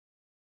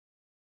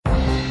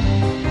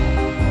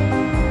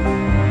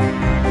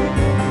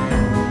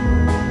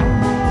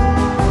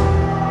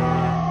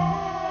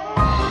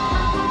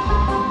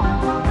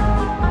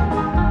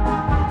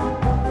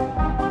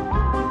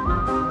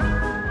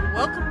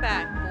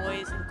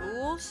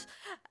Ghouls.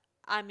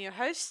 I'm your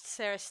host,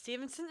 Sarah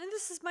Stevenson, and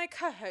this is my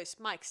co-host,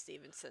 Mike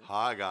Stevenson.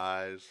 Hi,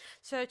 guys.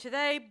 So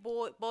today,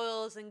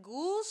 Boils and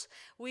Ghouls,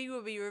 we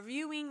will be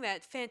reviewing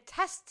that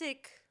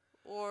fantastic,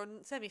 or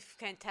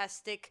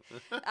semi-fantastic,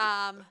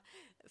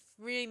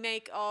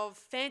 remake of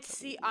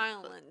Fantasy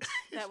Island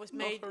that was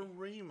made. Not a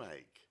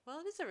remake. Well,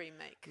 it is a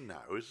remake. No,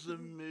 it's a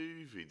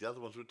movie. The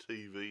other ones were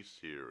TV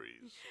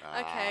series.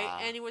 Okay,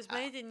 and it was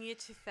made in year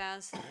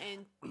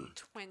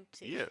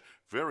 2020. Yeah,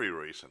 very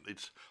recent.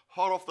 It's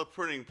hot off the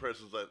printing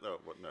presses.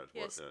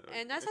 Yes,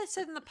 and as I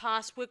said in the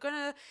past,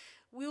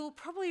 we'll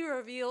probably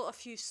reveal a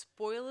few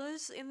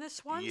spoilers in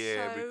this one.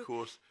 Yeah, so,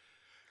 because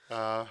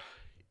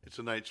it's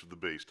the nature of the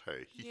beast,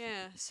 hey.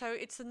 yeah, so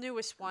it's the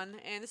newest one,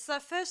 and it's our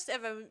first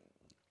ever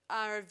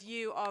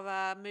review of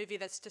a movie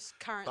that's just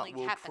currently But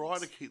we'll happened. try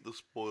to keep the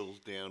spoils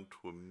down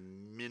to a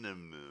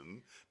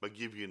minimum, but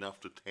give you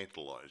enough to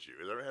tantalise you.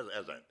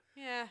 How's that?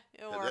 Yeah,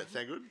 Does or that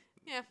sound good?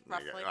 yeah,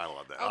 roughly. Okay, I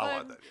like that. Although, I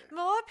like that, yeah. A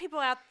lot of people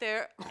out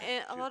there,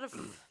 a lot of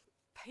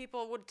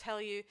people would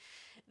tell you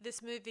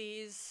this movie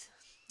is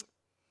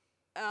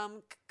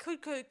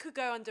could go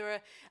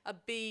under a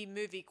B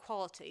movie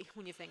quality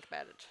when you think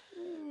about it.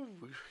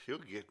 Ooh, you're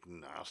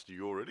getting nasty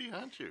already,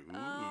 aren't you? Ooh.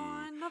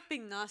 I'm not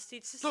being nasty.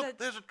 It's just Look, that.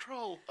 there's a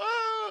troll.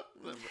 Ah!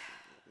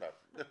 No.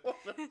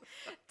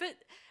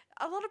 But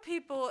a lot of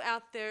people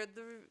out there,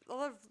 a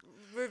lot of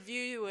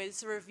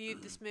reviewers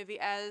reviewed this movie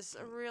as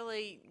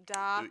really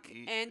dark,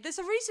 and there's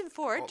a reason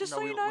for it. Just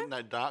so you know.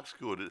 No, dark's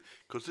good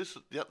because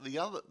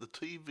the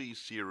TV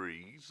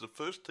series, the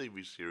first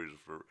TV series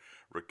for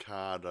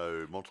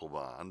Ricardo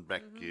Montalban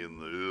back in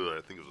the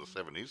I think it was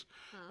the 70s.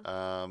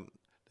 Now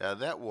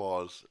that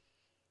was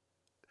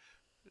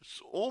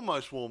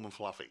almost warm and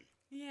fluffy.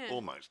 Yeah.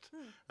 Almost.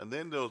 And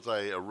then there was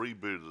a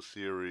reboot of the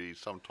series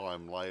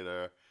sometime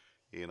later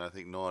in, I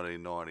think,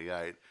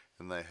 1998,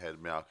 and they had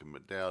Malcolm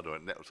McDowell do it,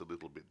 and that was a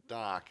little bit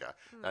darker.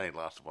 It only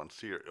lasted one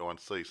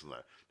season,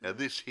 though. Now,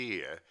 this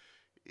here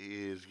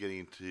is getting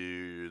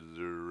into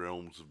the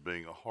realms of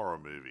being a horror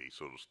movie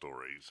sort of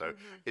story, so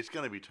it's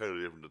going to be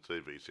totally different to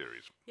TV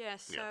series. Yeah,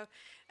 so Yeah.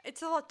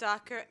 it's a lot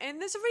darker, and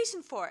there's a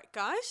reason for it,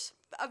 guys.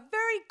 A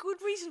very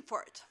good reason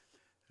for it.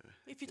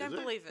 If you don't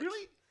believe it.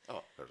 Really?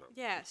 Oh, that's right.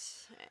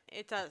 Yes,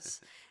 it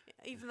does.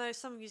 Even though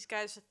some of you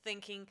guys are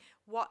thinking,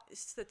 what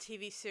is the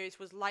TV series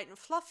was light and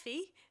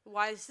fluffy,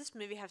 why does this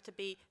movie have to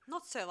be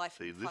not so light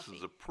See, and this fluffy?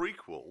 is a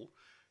prequel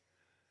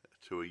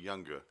to a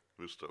younger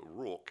Mr.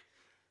 Rourke,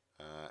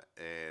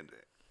 and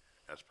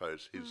I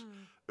suppose his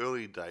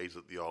early days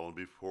at the island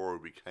before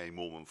it became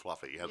warm and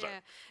fluffy. How's Yeah,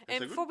 that?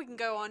 and that before we can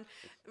go on,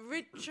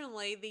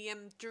 originally the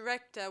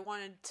director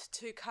wanted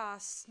to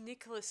cast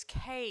Nicolas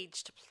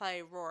Cage to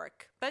play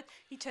Rourke, but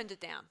he turned it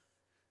down.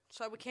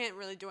 So we can't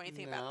really do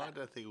anything about No, that. I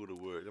don't think it would have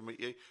worked.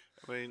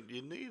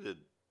 You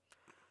needed.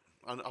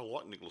 I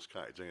like Nicolas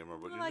Cage, don't get me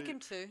wrong, but I like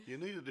him too. You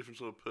need a different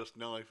sort of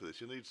personality for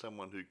this. You need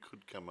someone who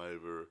could come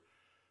over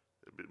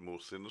a bit more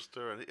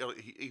sinister. And look,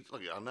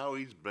 I know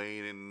he's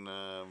been in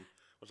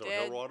what's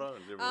that, Hellrider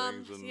and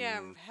different things. And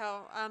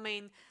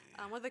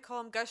What do they call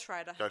him? Ghost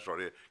Rider. Ghost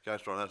Rider, yeah.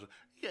 Ghost Rider.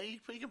 Yeah, he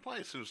can play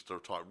a sinister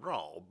type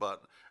role,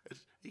 but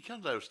he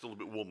comes over still a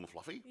bit warm and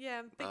fluffy.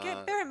 Yeah, but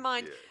bear in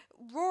mind, yeah.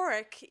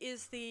 Rourke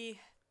is the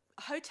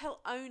hotel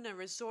owner,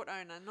 resort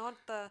owner, not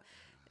the.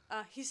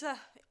 He's a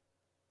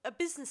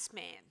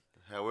businessman.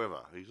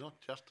 However, he's not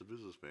just a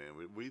businessman.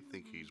 We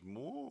think he's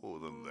more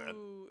than that.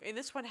 Ooh, and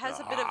this one has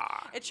a bit of.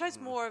 It shows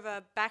more of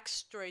a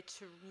backstory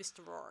to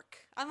Mr.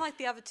 Rourke. Unlike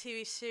the other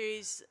TV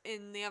series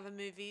in the other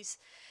movies,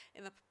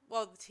 the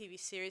TV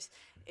series,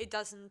 it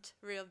doesn't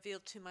reveal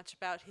too much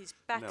about his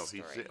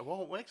backstory.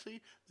 No,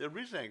 actually, there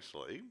is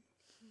actually.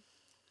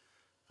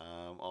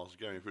 I was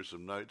going through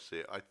some notes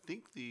there. I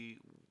think the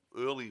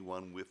early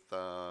one with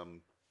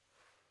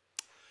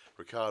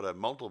Ricardo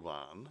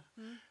Montalban,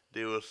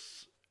 it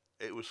was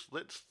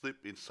let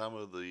slip in some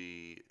of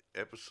the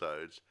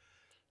episodes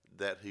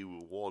that he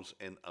was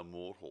an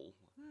immortal,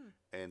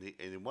 and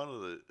in one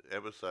of the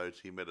episodes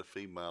he met a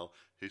female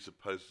who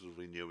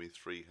supposedly knew him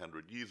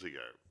 300 years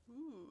ago.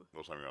 Ooh.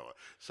 Or something like that.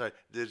 So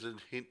there's a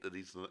hint that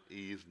he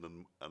is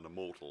an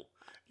immortal.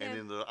 Yeah. And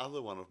in the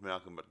other one of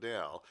Malcolm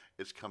McDowell,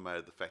 it's come out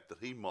of the fact that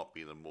he might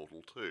be an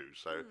immortal too.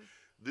 So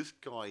this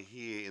guy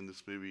here in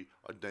this movie,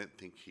 I don't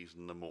think he's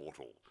an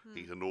immortal.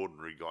 He's an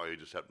ordinary guy who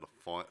just happened to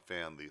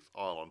found this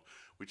island,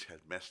 which had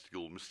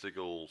mystical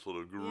sort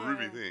of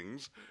groovy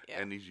things,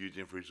 and he's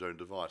using it for his own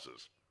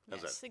devices.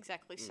 Yes,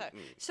 exactly. So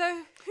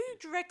who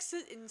directs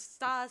it and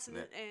stars in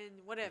it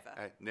and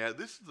whatever? Now,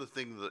 this is the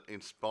thing that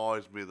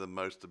inspires me the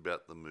most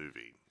about the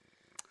movie.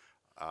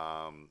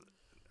 I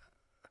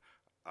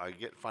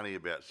get funny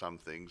about some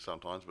things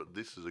sometimes, but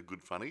this is a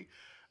good funny.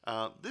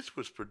 This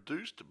was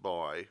produced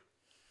by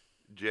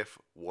Jeff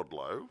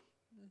Wadlow,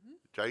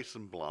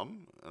 Jason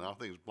Blum, and I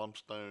think it's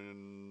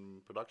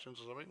Blumstone Productions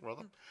or something,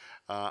 rather,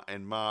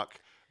 and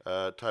Mark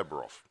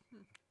Toberoff.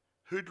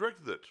 Who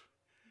directed it?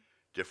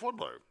 Jeff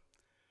Wadlow.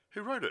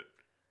 Who wrote it?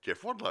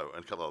 Jeff Wadlow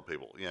and a couple other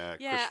people. Yeah,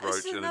 Chris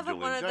this is Roach and another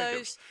one Julian of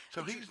Jacobs.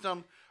 those. So he's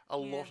done a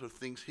lot of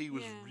things. He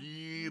was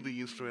really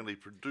instrumentally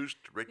produced,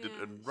 directed,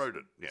 and wrote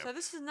it. Yeah. So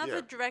this is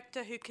another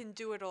director who can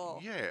do it all.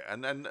 Yeah,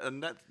 and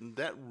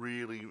that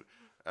really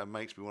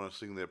makes me want to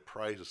sing their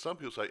praises. Some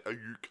people say, "Oh,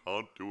 you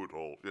can't do it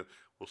all." Yeah.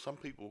 Well, some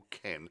people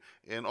can,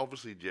 and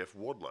obviously Jeff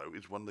Wadlow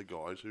is one of the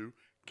guys who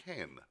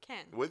can.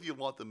 Whether you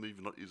like the movie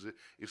or not is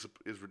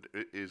redundant.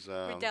 Is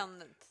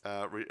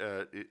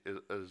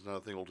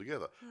another thing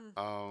altogether.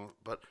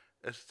 But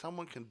as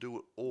someone can do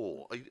it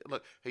all,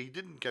 he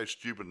didn't go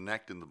stupid and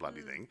act in the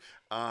bloody thing,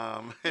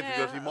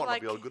 because he might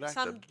not be a good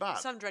actor. But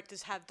some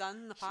directors have done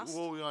in the past.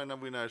 Well,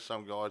 we know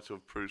some guys who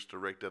have produced,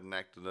 directed, and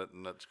acted it,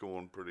 and that's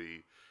gone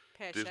pretty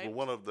dismal.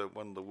 One of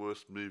the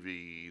worst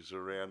movies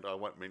around. I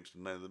won't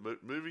mention the name of the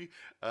movie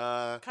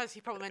because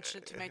he probably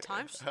mentioned it too many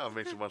times. I've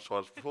mentioned it once,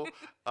 twice before.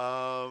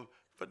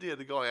 But yeah,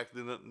 the guy acted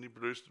in it, and he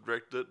produced,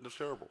 directed it, and it's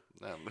terrible.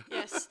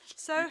 Yes.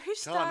 So who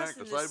stars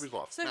in this?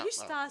 So who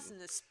stars in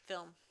this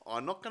film?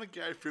 I'm not going to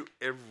go through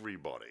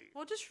everybody.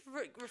 Well, just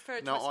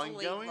refer to us I'm the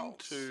lead going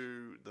roles.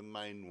 to the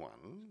main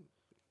one.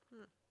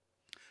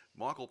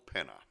 Michael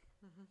Penner.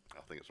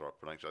 I think it's the right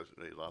pronunciation.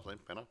 His last name,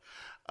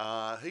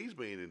 Penner. He's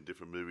been in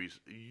different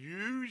movies.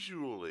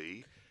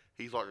 Usually,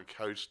 he's like a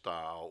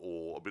co-star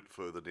or a bit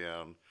further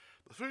down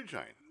the food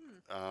chain.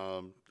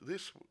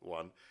 This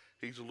one,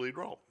 he's a lead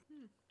role.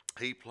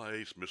 He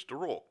plays Mr.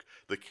 Rourke,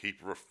 the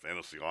keeper of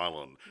Fantasy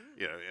Island,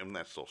 and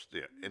that sort of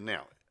stuff. And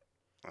now,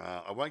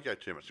 I won't go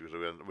too much because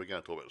we're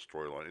going to talk about the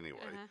storyline anyway.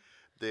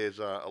 There's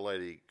a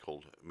lady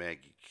called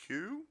Maggie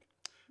Q,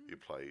 who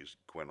plays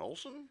Gwen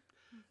Olsen.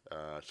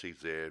 She's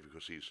there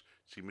because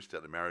she missed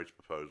out the marriage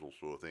proposal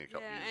sort of thing a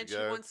couple of years ago.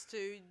 and she wants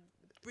to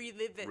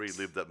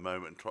relive that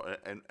moment and try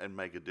and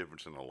make a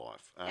difference in her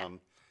life.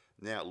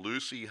 Now,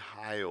 Lucy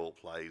Hale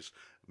plays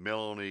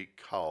Melanie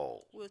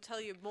Cole. We'll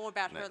tell you more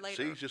about her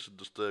later. She's just a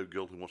disturbed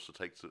girl who wants to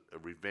take a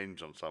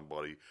revenge on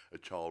somebody, a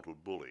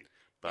childhood bully.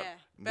 But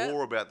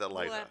more about that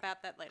later.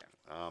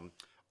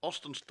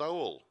 Austin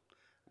Stowell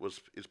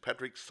is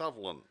Patrick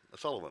Sullivan.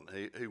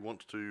 He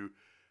wants to.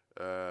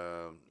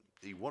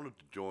 He wanted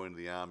to join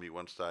the army at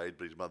one stage,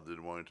 but his mother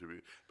didn't want him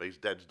to. But his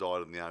dad's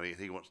died in the army, and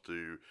he wants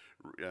to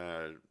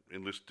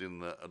enlist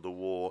in the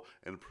war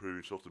and prove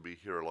himself to be a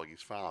hero like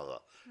his father.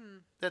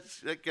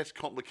 That gets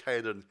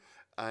complicated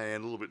and a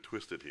little bit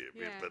twisted here,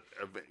 but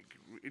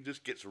it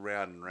just gets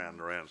around and round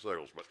and around in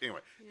circles. But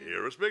anyway,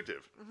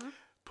 irrespective.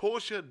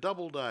 Portia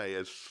Doubleday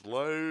as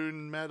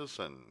Sloane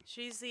Madison.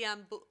 She's the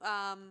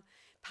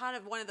part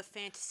of one of the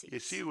fantasies. Yeah,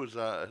 she was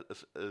a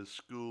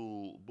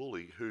school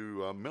bully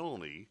who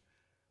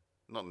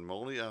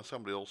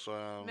somebody else.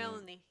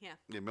 Melanie, yeah.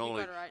 Yeah,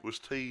 Melanie was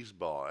teased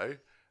by,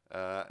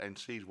 and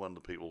she's one of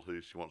the people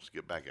who she wants to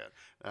get back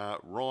at.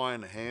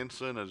 Ryan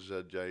Hansen as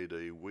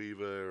J.D.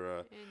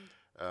 Weaver.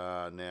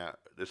 Now,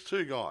 there's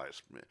two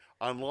guys,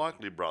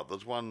 unlikely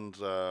brothers. One's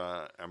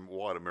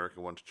white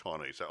American, one's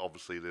Chinese. So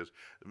obviously there's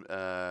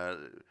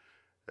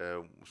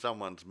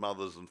someone's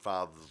mothers and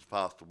fathers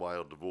passed away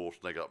or divorced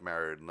and they got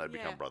married and they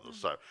become brothers.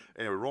 So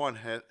anyway,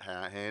 Ryan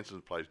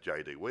Hansen plays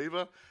J.D.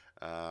 Weaver.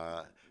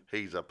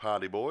 He's a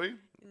party boy.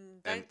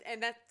 And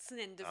that's an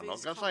end of I'm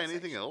his not going to say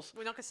anything else.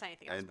 We're not going to say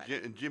anything else about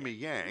And Jimmy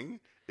Yang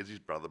is his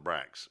brother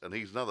Brax, and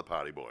he's another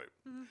party boy.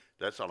 I'm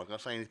not going to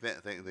say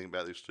anything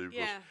about these two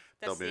because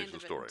they'll be into the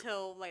story.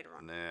 Until later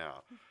on.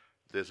 Now,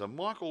 there's a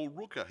Michael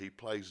Rooker. He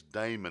plays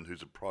Damon,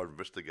 who's a private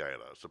investigator,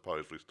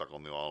 supposedly stuck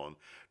on the island,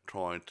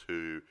 trying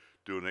to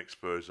do an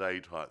expose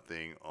type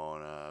thing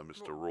on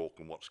Mr. Rourke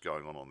and what's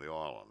going on the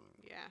island.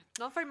 Yeah,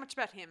 not very much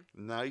about him.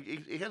 No,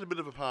 he has a bit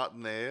of a part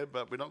in there,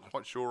 but we're not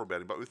quite sure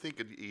about him. But we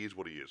think he is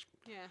what he is.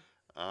 Yeah.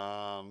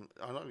 I'm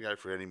not going to go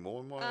for any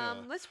more.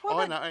 Let's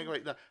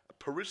no.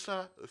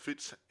 Parissa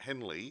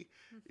Fitz-Henley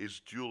is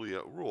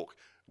Julia Rourke,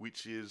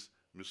 which is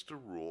Mr.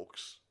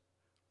 Rourke's.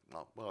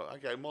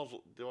 Okay.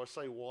 Do I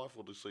say wife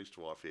or deceased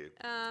wife here?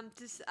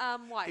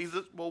 Wife. He's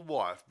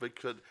wife,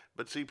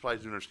 but she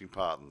plays an interesting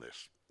part in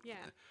this. Yeah.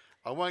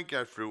 I won't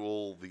go through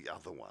all the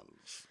other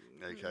ones,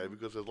 okay,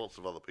 because there's lots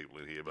of other people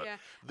in here, but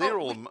they're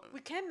all.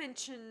 We can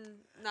mention.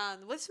 No,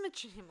 let's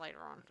mention him later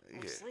on.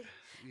 Obviously.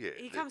 Yeah.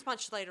 He comes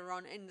much later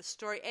on in the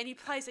story, and he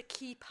plays a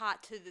key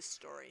part to the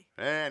story.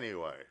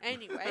 Anyway.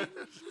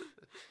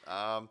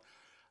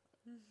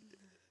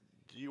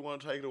 Do you want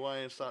to take it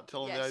away and start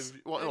telling the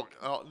overview? Well,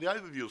 look, the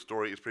overview of the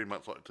story is pretty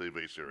much like a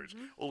TV series.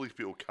 All these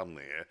people come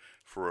there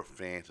for a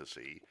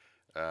fantasy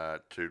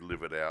to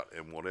live it out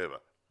and whatever.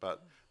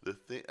 But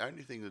the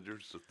only thing the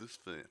difference of this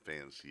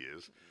fantasy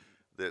is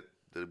that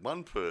the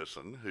one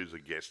person who's a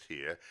guest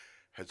here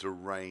has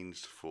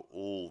arranged for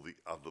all the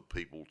other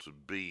people to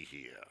be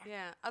here.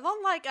 Yeah, a lot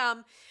like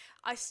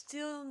I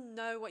Still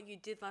Know What You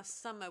Did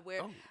Last Summer,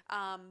 where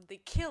the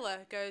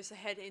killer goes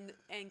ahead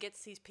and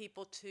gets these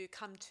people to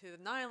come to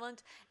an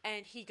island,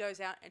 and he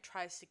goes out and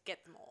tries to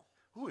get them all.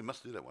 Oh, we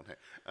must do that one.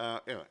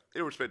 Anyway,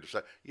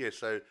 irrespective.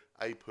 So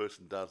a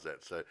person does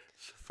that. So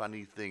it's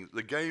funny things.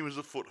 The game is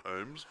afoot,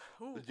 Holmes.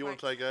 Do you want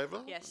to take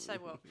over? Yes, I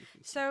will.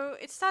 So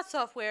it starts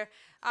off where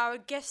our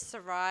guests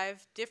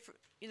arrive,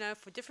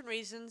 for different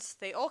reasons.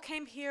 They all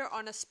came here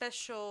on a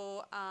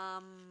special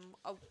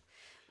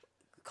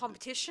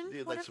competition. Yeah,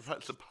 they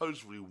whatever.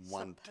 supposedly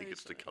won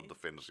tickets to come to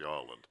Fantasy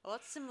Island. Well,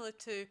 that's similar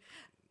to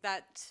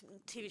that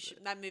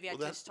that movie I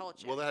just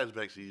told you. Well, that has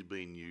actually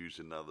been used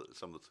in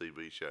some of the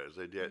TV shows.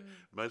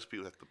 Most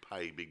people have to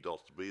pay big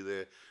dollars to be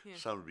there. Yeah.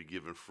 Some would be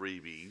given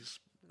freebies.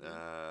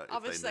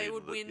 Obviously, they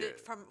would win yeah. it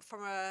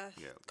from a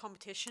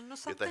competition or If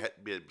something.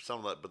 they had,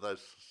 some of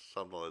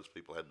those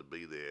people had to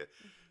be there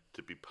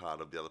to be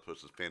part of the other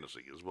person's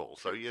fantasy as well.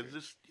 So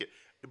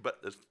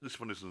but this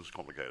one isn't as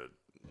complicated.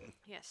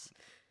 Yes.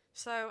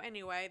 So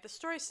anyway, the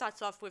story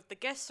starts off with the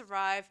guests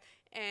arrive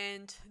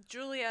and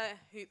Julia,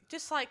 who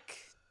just like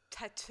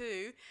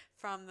Tattoo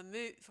from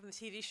the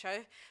TV show,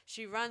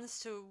 she runs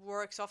to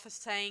Rourke's office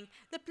saying,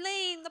 "The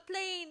plane, the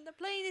plane, the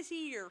plane is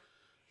here."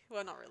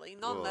 Well, not really,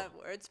 not in that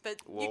words, but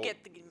you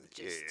get the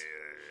gist.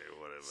 Yeah,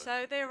 whatever.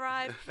 So they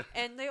arrive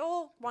and they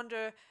all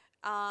wonder,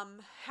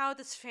 how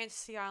does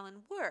Fantasy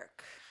Island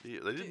work? Yeah,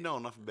 they didn't know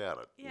enough about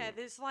it. Yeah,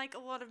 there's like a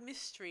lot of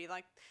mystery.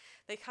 Like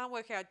they can't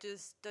work out.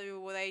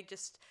 Will they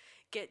just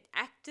get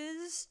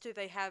actors? Do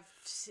they have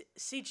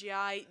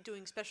CGI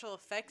doing special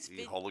effects?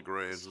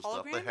 Holograms and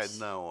stuff. They had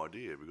no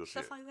idea because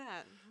stuff like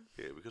that.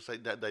 Yeah, because they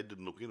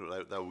didn't look into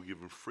it. They were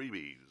given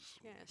freebies.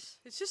 Yes,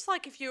 it's just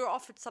like if you're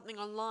offered something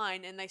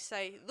online and they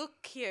say,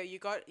 "Look here, you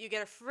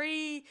get a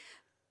free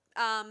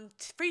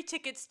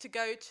tickets to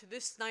go to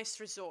this nice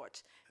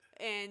resort."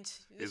 And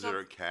is there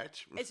a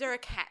catch? Is there a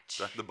catch?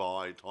 Do I have to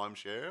buy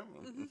timeshare?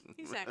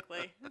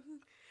 Exactly.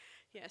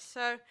 Yeah.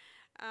 So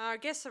our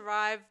guests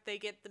arrive. They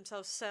get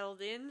themselves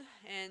settled in,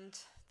 and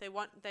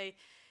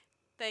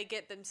they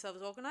get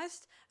themselves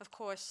organized. Of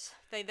course,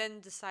 they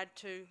then decide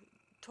to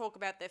talk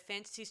about their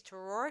fantasies to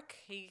Rourke.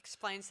 He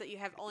explains that you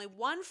have only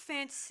one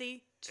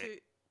fantasy to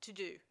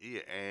do.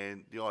 Yeah,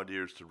 and the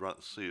idea is to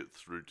see it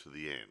through to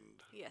the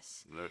end.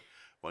 Yes. You know,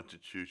 once you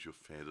choose your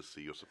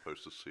fantasy, you're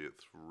supposed to see it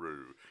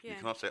through. Yeah.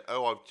 You can't say,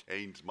 "Oh, I've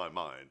changed my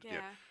mind."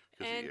 Yeah.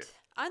 And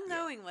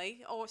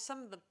unknowingly, or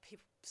some of the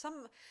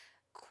people,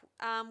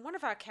 one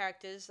of our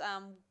characters,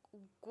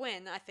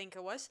 Gwen, I think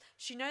it was,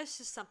 she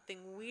notices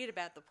something weird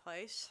about the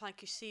place.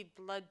 Like you see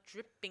blood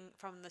dripping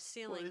from the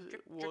ceiling. Is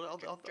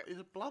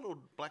it blood or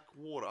black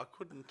water? I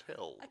couldn't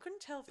tell. I couldn't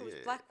tell if it was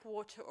black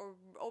water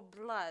or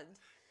blood.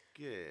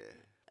 Yeah.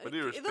 But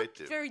It looked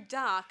very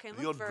dark and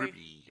looked very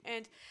drippy.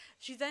 And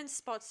she then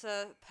spots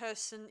a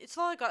person. It's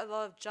all got a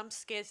lot of jump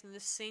scares in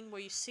this scene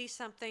where you see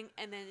something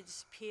and then it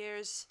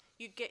disappears.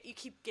 You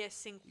keep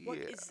guessing what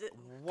is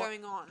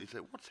going on. He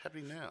said, "What's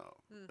happening now?"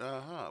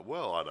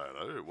 Well, I don't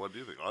know. What do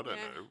you think? I don't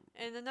know.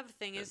 And another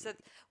thing is that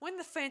when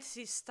the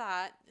fantasies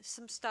start,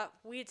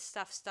 weird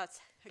stuff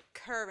starts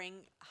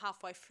occurring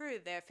halfway through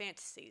their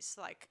fantasies,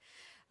 like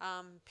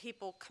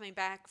people coming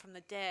back from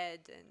the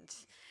dead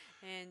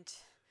and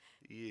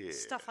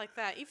stuff like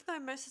that. Even though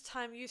most of the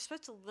time you're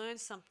supposed to learn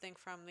something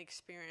from the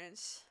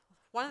experience.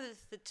 One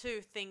of the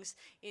two things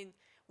in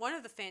one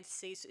of the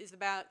fantasies is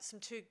about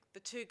the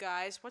two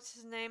guys. What's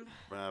his name?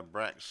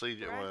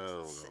 CJ. Well,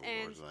 what's his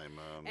name?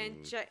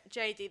 And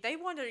JD. They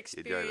want to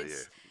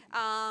experience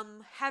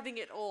having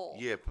it all.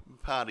 Yeah,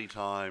 party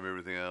time,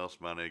 everything else,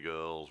 money,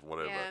 girls,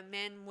 whatever. Yeah,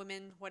 men,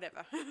 women,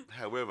 whatever.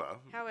 However,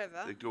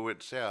 it all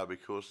went sour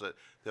because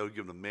they were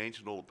given a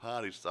mansion, all the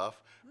party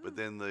stuff, but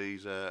then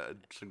these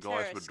some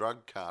guys from a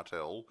drug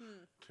cartel,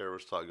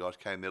 terrorist type guys,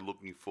 came there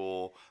looking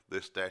for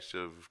their stash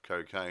of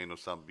cocaine or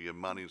something, and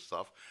money and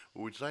stuff,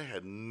 which they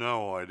had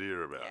no idea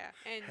about.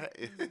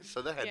 Yeah,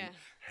 so they had.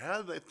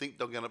 How do they think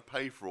they're going to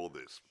pay for all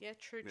this? Yeah,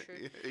 true.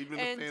 Even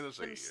in the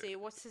fantasy. Let me see,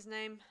 what's his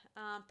name?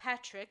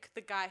 Patrick,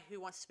 the guy who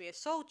wants to be a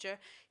soldier,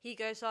 he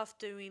goes off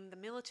doing the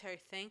military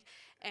thing,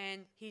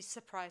 and he's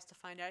surprised to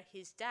find out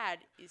his dad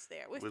is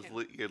there with him.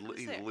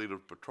 He's the leader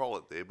of patrol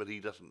out there, but he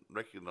doesn't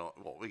recognise.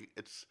 Well,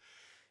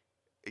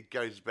 it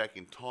goes back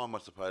in time, I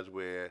suppose,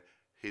 where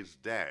his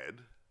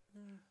dad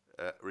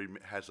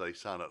has a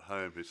son at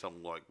home who's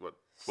something like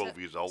 12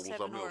 years old or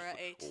something, or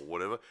 8. or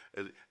whatever,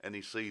 and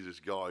he sees this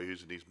guy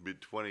who's in his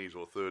mid-20s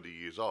or 30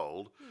 years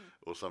old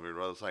or something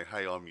rather, saying,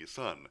 "Hey, I'm your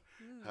son."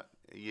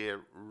 Yeah,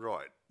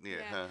 right.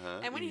 Yeah.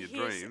 And when in he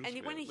your hears,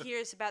 dreams, when he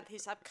hears about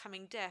his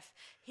upcoming death,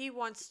 he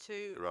wants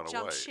to run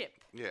jump away. ship.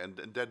 Yeah,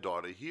 and Dad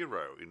died a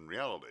hero in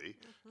reality,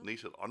 and he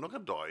said, "I'm not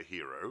going to die a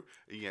hero."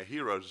 Yeah,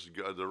 heroes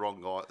the wrong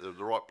guy, the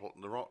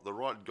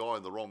right guy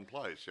in the wrong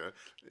place.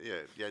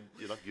 Yeah,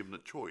 you're not given a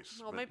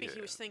choice. Well, maybe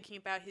he was thinking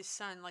about his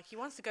son. Like he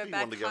wants to go he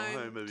back wanted to go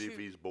home and be with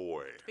his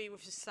boy. To be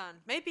with his son.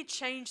 Maybe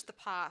change the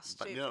past.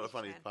 But too, you know if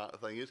the he funny can.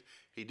 thing is,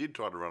 he did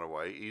try to run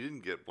away. He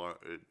didn't get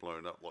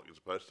blown up like you're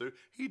supposed to.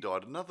 He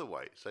died another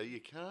way. So you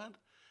can't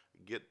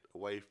get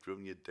away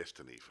from your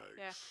destiny, folks.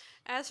 Yeah.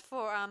 As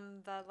for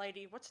the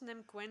lady, what's her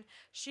name, Gwen?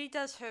 She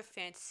does her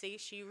fantasy.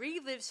 She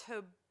relives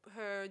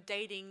her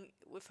dating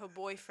with her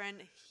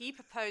boyfriend. He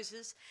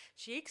proposes.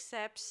 She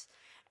accepts,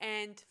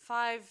 and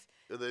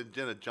Then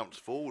Jenna jumps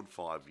forward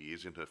 5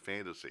 years in her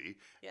fantasy,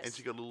 Yes. and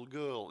she got a little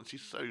girl, and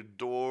she's so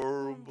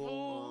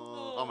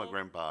adorable. I'm a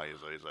grandpa, you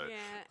see, so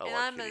Yeah, I and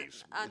like I'm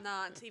kitties. an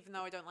aunt, even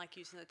though I don't like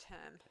using the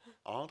term.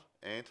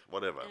 Aunt,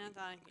 whatever. And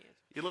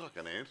You look like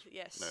an ant.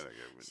 yes. No.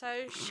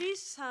 So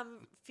she's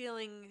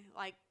feeling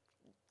like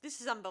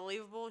this is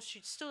unbelievable. She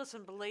still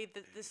doesn't believe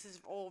that this is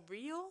all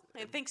real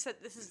and thinks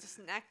that this is just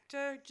an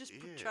actor just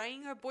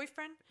portraying her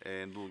boyfriend.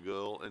 And little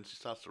girl, and she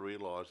starts to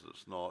realise that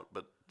it's not,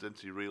 but then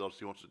she realises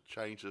she wants to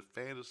change her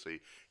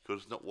fantasy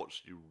because it's not what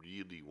she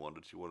really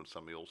wanted. She wanted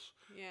something else,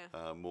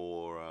 Yeah.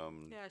 more,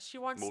 She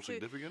wants more to.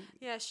 significant.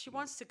 Yeah, she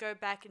wants to go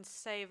back and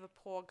save a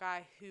poor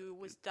guy who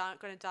was going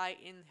to die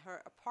in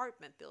her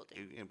apartment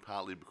building. And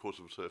partly because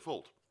it was her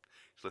fault.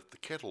 She left the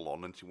kettle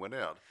on and she went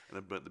out and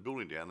it burnt the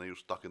building down and he was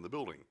stuck in the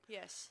building.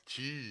 Yes.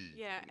 Gee.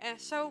 Yeah, and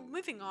so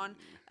moving on,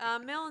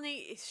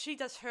 Melanie, she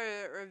does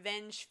her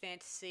revenge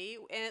fantasy,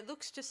 and it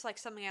looks just like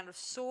something out of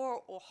Saw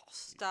or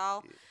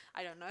Hostile.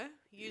 I don't know.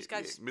 You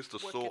guys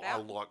Mr. work Saw, it I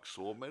out. like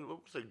Saw. Man,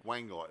 what was that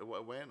Wayne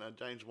guy?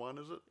 James Wan,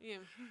 is it? Yeah.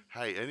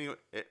 Hey,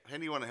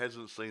 anyone that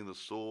hasn't seen the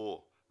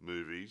Saw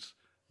movies,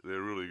 they're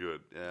really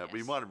good. We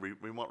Yes.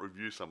 might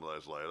review some of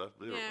those later.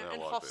 Yeah, I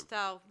and like them.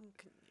 Hostile.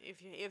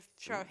 If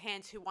show of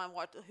hands who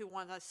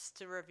want us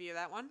to review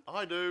that one.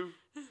 I do.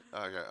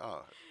 Okay.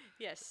 Oh.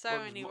 Yes. So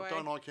Well, anyway.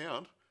 don't I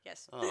count?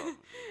 Yes. Oh.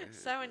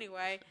 So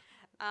anyway,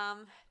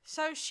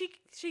 so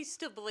she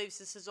still believes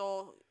this is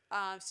all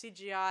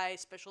CGI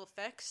special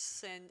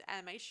effects and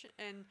animation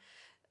and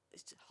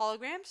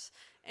holograms,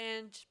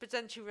 but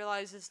then she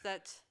realizes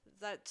that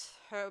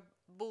her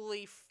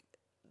bully,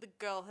 the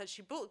girl that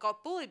she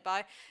got bullied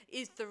by,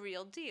 is the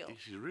real deal.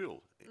 She's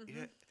real.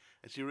 Yeah.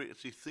 And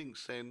she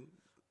thinks then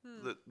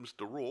that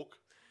Mr. Rourke.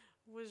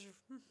 Was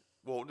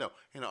Well, no,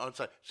 I'd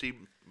say she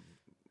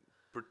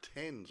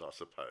pretends, I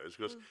suppose,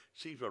 because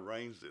she's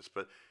arranged this,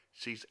 but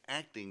she's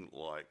acting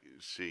like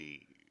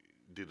she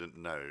didn't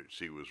know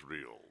she was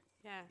real.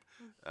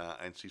 yeah.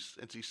 And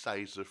she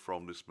saves her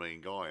from this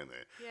mean guy in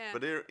there. Yeah.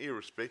 But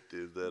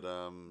irrespective that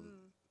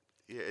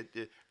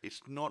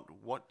it's not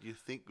what you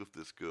think of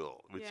this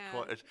girl. It's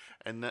Yeah.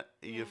 and that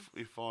you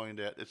find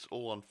out it's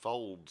all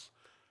unfolds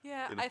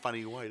Yeah, in a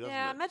funny way, doesn't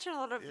yeah, I it? imagine a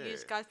lot of you Yeah.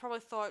 guys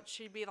probably thought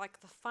she'd be like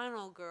the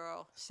final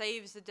girl,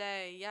 saves the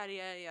day, yada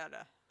yada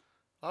yada.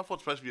 I thought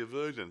it's supposed to be a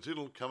virgin.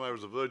 She'll come over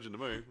as a virgin to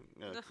me.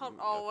 Not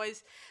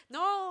always.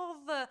 Not all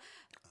the.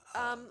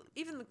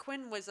 Even the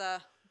Quinn was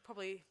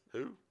probably.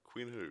 Who?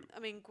 Quinn who? I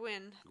mean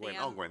Gwen. Gwen,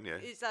 The, Gwen, yeah.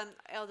 Is an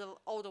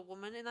older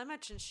woman, and I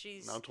imagine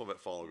she's. No, I'm talking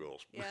about Final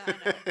Girls. Yeah, I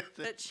know.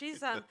 But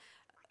she's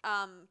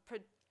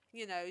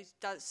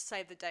does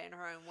save the day in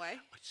her own way.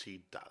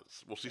 She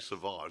does. Well, she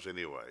survives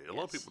anyway. A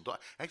lot of Yes. people die.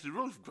 Actually,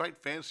 really great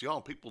fancy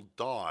on. People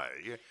die.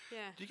 Yeah.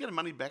 Yeah. Do you get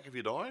money back if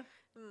you die?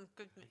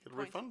 Good Get a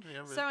point. refund?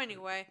 Yeah, So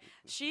anyway,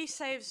 she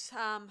saves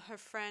her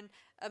friend.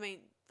 I mean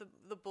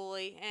the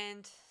bully,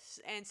 and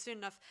soon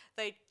enough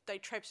they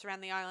traipse around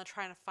the island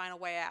trying to find a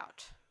way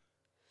out.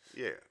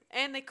 yeah.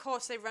 And of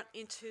course they run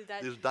into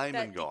that There's Damon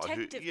that guy.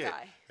 detective yeah.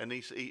 guy. And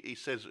he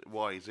says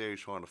why he's there. He's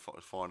trying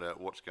to find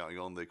out what's going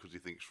on there because he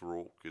thinks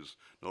Rourke is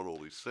not all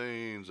these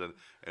scenes.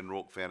 And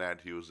Rourke found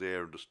out he was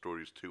there and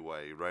destroyed his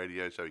two-way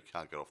radio, so he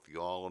can't get off the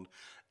island.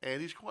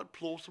 And he's quite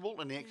plausible,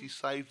 and he actually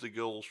saves the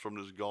girls from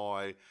this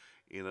guy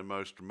in a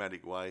most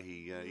dramatic way.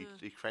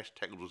 He crash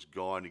tackles this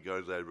guy and he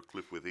goes over a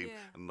cliff with him,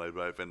 Yeah. and they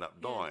both end up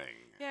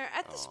dying. Yeah,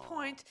 at this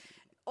point,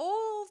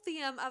 all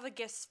the other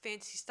guests'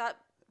 fantasies start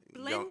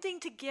blending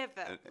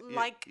together,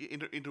 like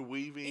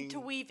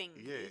interweaving.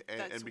 Yeah,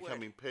 that's and the word.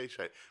 becoming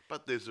pear-shaped.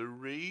 But there's a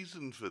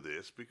reason for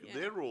this because Yeah.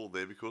 they're all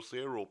there because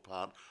they're all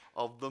part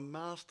of the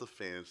master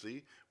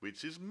fantasy,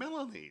 which is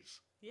Melanie's.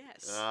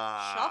 Yes,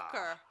 Ah,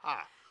 shocker.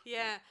 ha.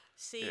 Yeah,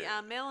 see,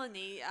 Yeah.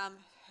 Melanie,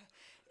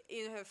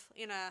 in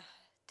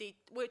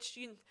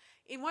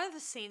one of the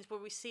scenes where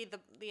we see the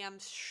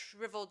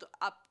shriveled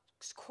up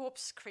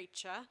corpse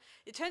creature,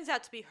 it turns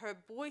out to be her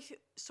boy,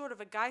 sort of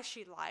a guy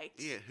she liked.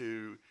 Yeah,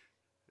 who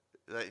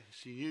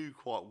she knew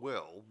quite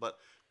well, but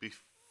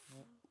before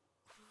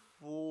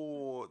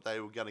they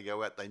were going to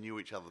go out, they knew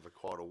each other for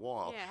quite a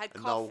while. Yeah, had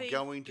and coffee. they were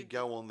going to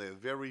go on their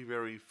very,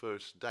 very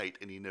first date,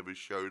 and he never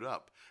showed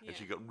up. And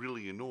she Yeah. got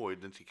really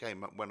annoyed, and she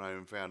came up, went home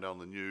and found out on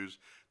the news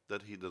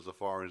that there's a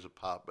fire in his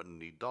apartment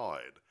and he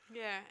died.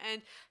 Yeah,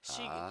 and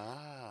she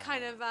Ah.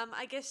 kind of,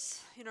 I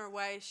guess, in her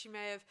way, she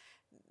may have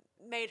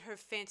made her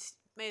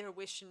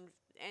wish and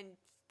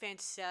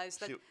fantasize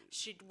that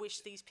she'd wish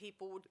these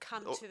people would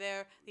come to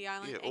the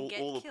island Yeah, and get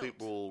all the killed.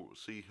 people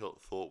she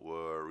thought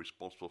were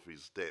responsible for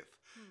his death.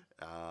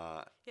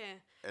 Yeah,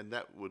 And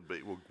that would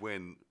be, well,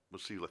 Gwen,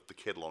 she left the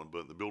kettle on and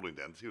burnt the building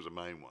down. She was the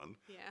main one.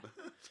 yeah,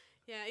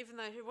 yeah. Even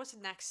though it was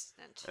an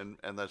accident.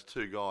 And those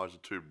two guys, the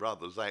two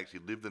brothers, they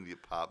actually lived in the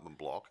apartment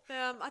block.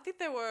 I think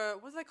they were,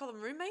 what do they call them,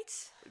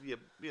 roommates? Yeah,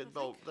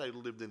 they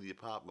lived in the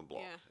apartment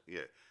block.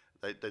 Yeah.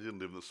 They didn't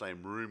live in the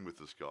same room with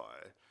this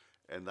guy,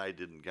 and they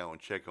didn't go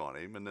and check on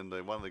him. And then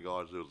one of the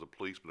guys, there was a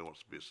policeman who wants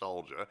to be a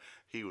soldier,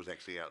 he was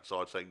actually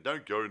outside saying,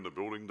 "Don't go in the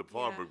building, the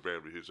fire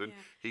brigade is in." Yeah.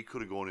 He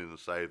could have gone in and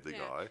saved the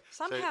Yeah. guy.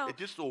 Somehow- so it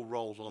just all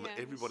rolls on that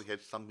Yeah, everybody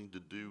had something to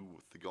do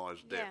with the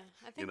guy's death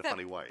Yeah, I think in a that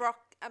funny way.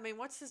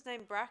 what's his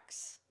name,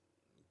 Brax?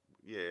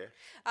 Yeah.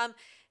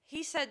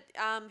 He said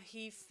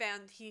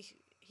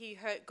he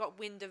got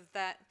wind of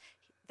that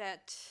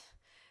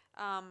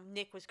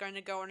Nick was going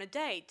to go on a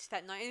date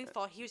that night and he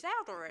thought he was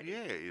out already.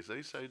 Yeah, you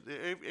see, so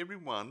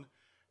everyone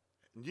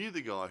knew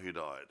the guy who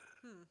died.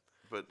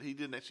 But he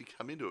didn't actually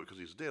come into it because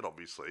he's dead,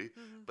 obviously.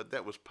 But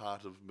that was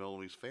part of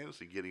Melanie's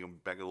fantasy, getting him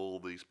back at all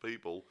these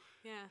people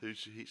who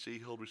she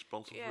held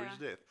responsible for his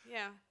death.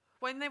 Yeah.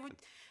 When they would.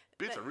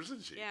 Bitter,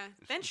 isn't she? Yeah.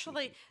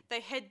 Eventually, they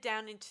head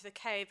down into the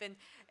cave,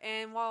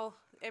 and while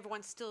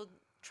everyone's still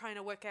trying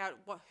to work out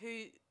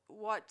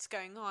what's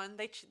going on,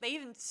 they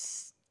even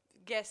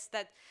guess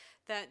that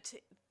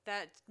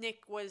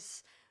Nick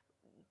was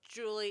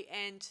Julie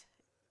and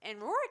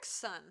Rorik's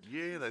son.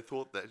 Yeah, they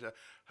thought that.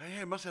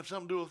 Hey, it must have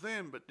something to do with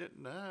them, but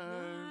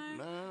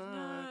no.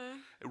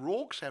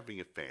 Rourke's having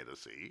a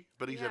fantasy,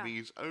 but he's having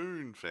his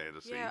own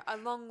fantasy. Yeah, a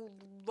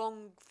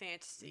long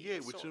fantasy. Yeah,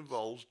 which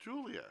involves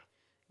Julia.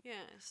 Yes.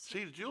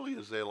 See,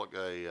 Julia's there like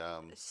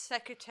a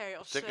secretary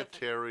or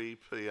secretary,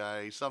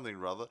 PA, something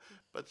or other,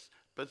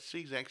 but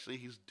she's actually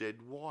his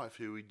dead wife,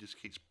 who he just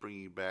keeps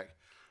bringing back,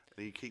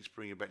 and he keeps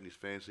bringing back in his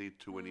fantasy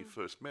to when he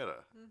first met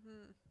her.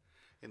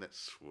 Isn't that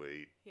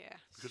sweet? Yeah.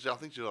 Because I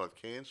think she had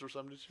cancer or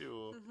something, did she?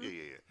 Or,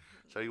 yeah.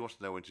 So he wants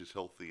to know when she's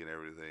healthy and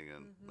everything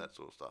and that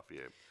sort of stuff,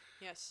 yeah.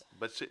 Yes.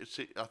 But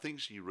I think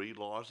she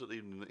realised it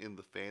even in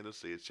the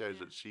fantasy. It shows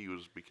that she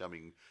was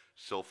becoming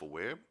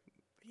self-aware.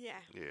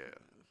 Yeah. Yeah.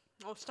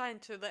 Or starting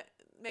to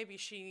maybe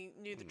she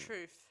knew the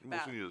truth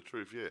about she knew the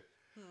truth, yeah.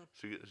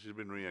 She's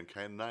been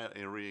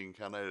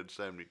reincarnated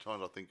so many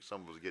times, I think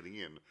some was getting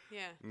in.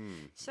 Yeah.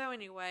 So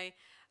anyway,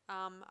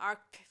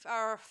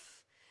 our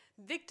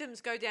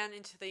victims go down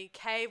into the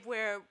cave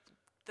where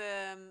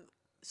the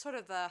sort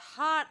of the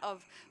heart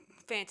of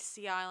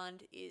Fantasy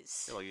Island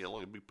is. Yeah,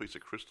 like a big piece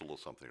of crystal or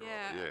something.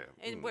 Yeah, right?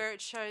 Yeah. And where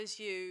it shows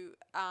you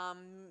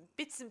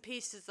bits and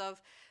pieces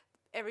of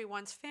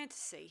everyone's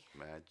fantasy.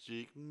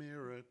 Magic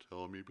mirror,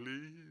 tell me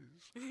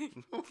please.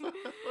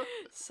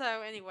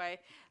 So anyway,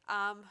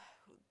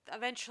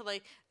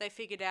 eventually they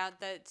figured out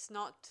that it's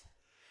not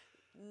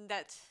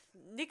that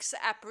Nick's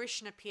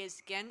apparition appears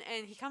again,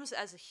 and he comes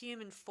as a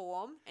human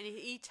form, and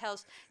he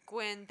tells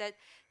Gwen that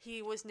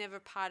he was never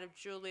part of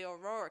Julie or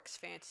Rorik's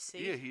fantasy.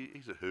 Yeah,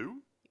 he's a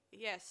who?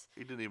 Yes.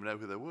 He didn't even know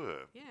who they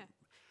were. Yeah,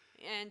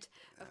 and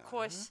of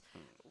course,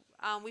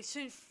 we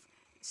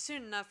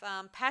soon enough,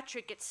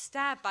 Patrick gets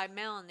stabbed by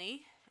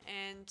Melanie,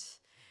 and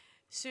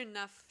soon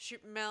enough,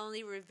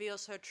 Melanie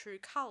reveals her true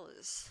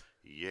colours.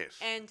 Yes.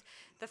 And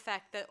the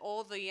fact that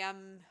all the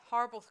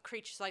horrible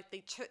creatures like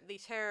the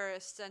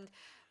terrorists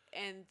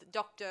and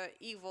Dr.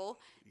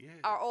 Evil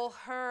are all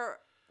her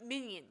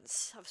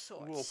minions of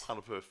sorts. Well, part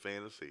of her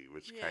fantasy,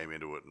 which came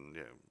into it, and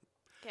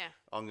yeah.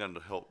 I'm going to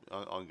help.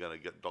 I'm going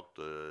to get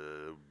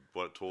Dr.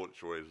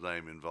 Torch or his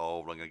name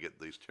involved. I'm going to get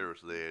these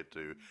terrorists there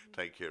to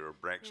take care of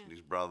Braxton,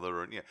 his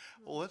brother, and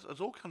all that. It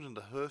all comes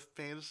into her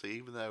fantasy,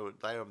 even though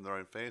they have their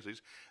own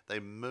fantasies. They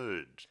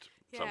merged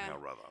somehow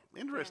or other.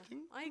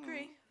 Interesting. Yeah, I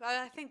agree.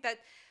 I think that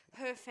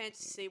her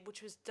fantasy,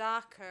 which was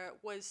darker,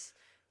 was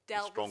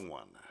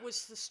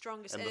was the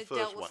strongest, and the it first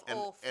dealt one, with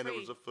all and it three,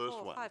 was the first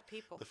four, one. 5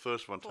 people. The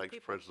first one takes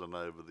people. precedent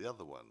over the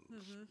other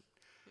ones.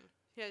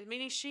 Yeah,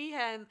 meaning she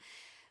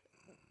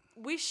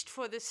wished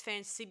for this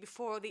fantasy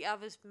before the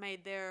others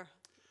made their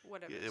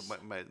whatever. Yeah,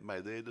 it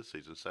made their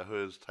decision, so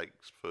hers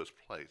takes first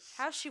place.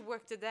 How she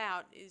worked it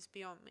out is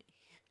beyond me.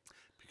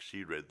 Because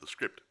she read the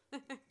script.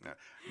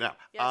 Now,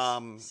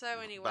 Yes. So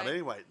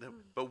anyway.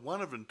 But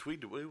one of them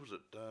tweeted. Where was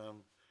it?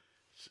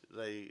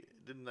 They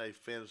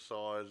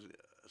fantasize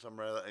some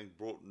or other and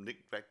brought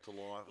Nick back to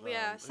life.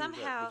 Yeah,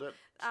 somehow Was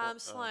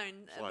that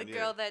Sloane, Sloane, the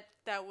girl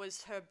that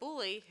was her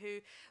bully, who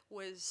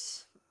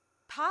was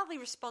partly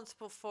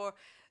responsible for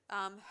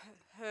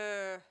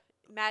her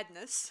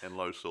madness and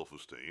low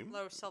self-esteem.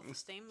 Low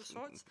self-esteem of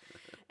sorts.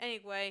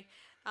 Anyway,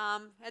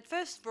 at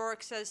first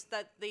Rorik says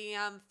that the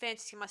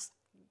fantasy must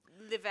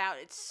live out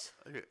its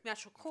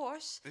natural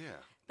course.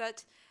 Yeah.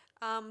 But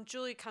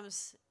Julie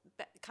comes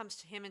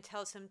to him and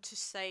tells him to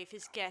save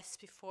his guests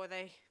before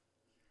they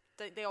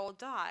all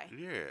die.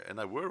 Yeah, and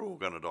they were all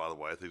going to die the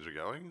way things are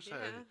going. So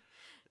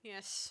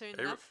Yes, soon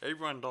enough.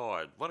 Everyone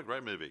died. What a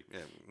great movie. Yeah.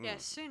 Yeah,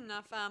 soon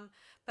enough.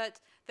 But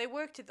they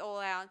worked it all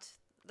out,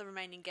 the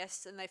remaining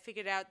guests, and they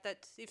figured out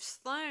that if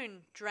Sloane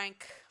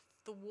drank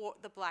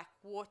the black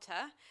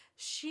water,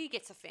 she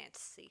gets a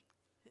fantasy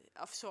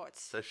of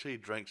sorts. So she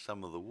drank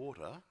some of the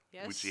water,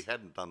 Yes. which she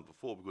hadn't done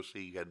before because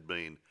she had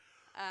been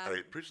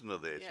a prisoner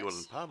there. She yes.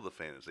 wasn't part of the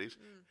fantasies.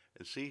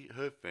 And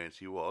her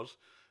fantasy was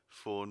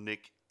for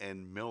Nick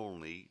and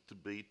Melanie to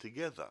be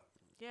together.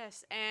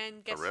 Yes,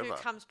 and guess Forever. who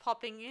comes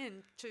popping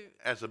in to...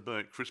 As a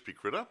burnt crispy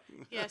critter.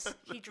 Yes,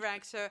 he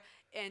drags her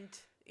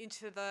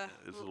into the...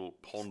 This little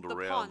pond the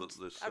around pond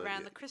this,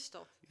 around the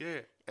crystal. Yeah,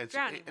 and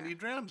Drowning her. he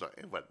drowns her.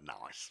 It was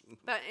nice.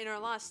 But in her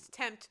last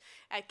attempt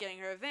at getting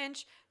her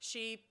revenge,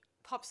 she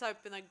pops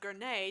open a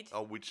grenade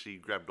Which she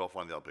grabbed off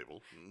one of the other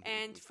people.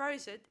 and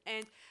throws it,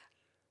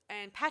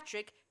 and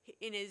Patrick,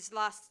 in his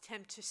last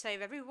attempt to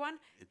save everyone,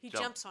 he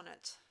jumps on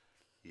it.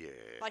 Yeah.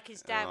 Like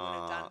his dad would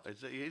have done.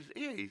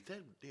 His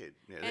dad did.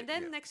 Yeah, And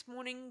then next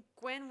morning,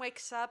 Gwen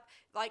wakes up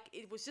like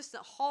it was just a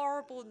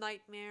horrible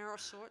nightmare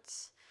of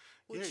sorts,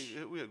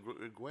 We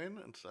had Gwen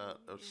and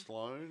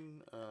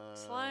Sloane,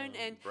 Sloane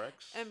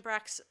Brax. and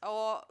Brax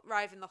all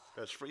arrive in the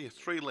There's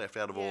three left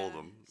out of all of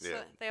them. So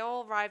Yeah. they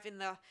all arrive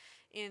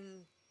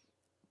in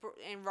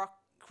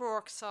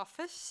Rourke's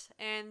office,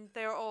 and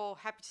they're all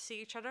happy to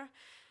see each other.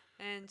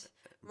 And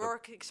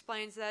Rourke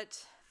explains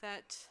that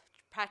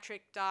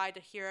Patrick died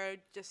a hero,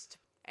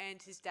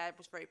 and his dad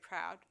was very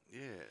proud.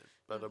 Yeah,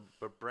 but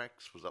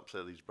Brax was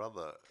upset his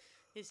brother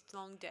He's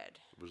long dead.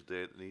 was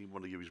dead, and he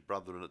wanted to give his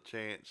brother a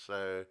chance.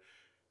 So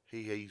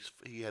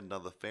he had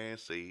another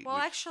fancy. Well,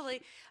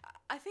 actually,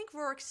 I think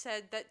Rourke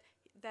said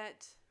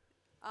that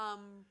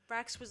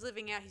Brax was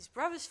living out his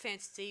brother's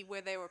fantasy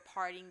where they were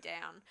partying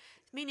down,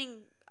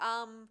 meaning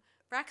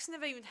Brax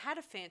never even had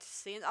a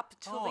fantasy up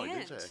until the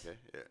end. Okay,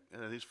 yeah.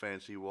 And his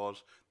fancy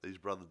was that his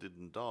brother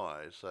didn't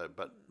die. So,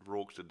 but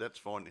Rourke said that's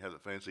fine. You have the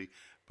fancy,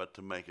 but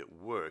to make it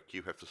work,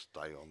 you have to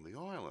stay on the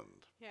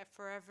island. Yeah,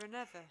 forever and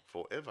ever.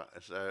 Forever.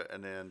 So,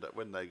 and then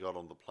when they got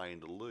on the plane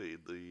to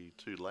leave, the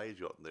two ladies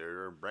got in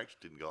there, and Brax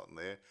didn't got in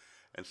there,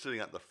 and sitting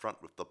up the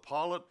front with the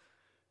pilot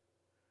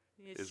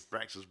is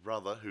Brax's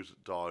brother, who's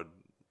died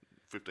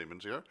 15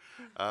 minutes ago,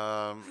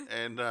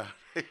 and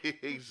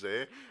he's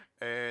there,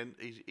 and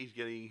he's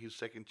getting his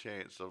second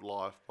chance of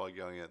life by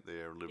going out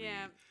there and living.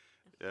 Yeah.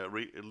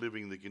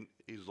 Living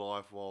his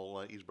life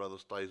while his brother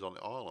stays on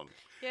the island.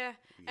 Yeah,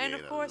 and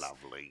of course,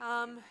 lovely.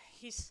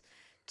 He's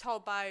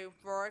told by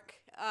Rourke,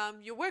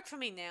 "You'll work for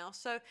me now,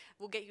 so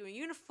we'll get you a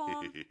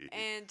uniform,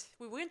 and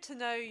we want to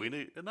know We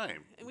need a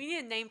name. we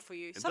need a name for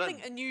you,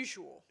 something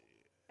unusual."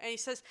 And he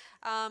says,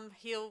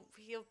 he'll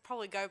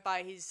probably go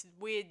by his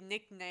weird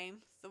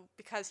nickname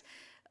because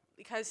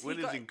When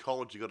he's in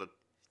college, he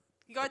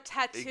got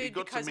tattooed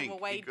because of a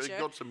wager. He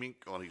got some ink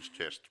on his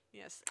chest.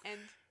 Yes, and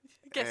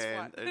guess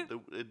what?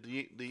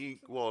 The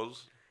ink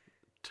was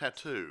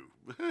tattoo.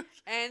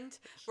 And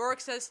Rourke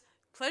says,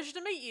 "Pleasure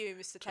to meet you,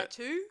 Mr.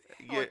 Tattoo."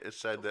 Yeah,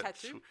 so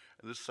Tattoo.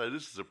 this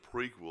is a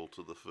prequel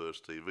to the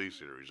first TV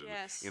series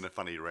in a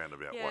funny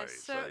roundabout way.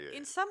 So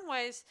in some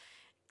ways,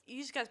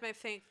 you guys may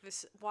think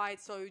why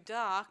it's so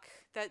dark,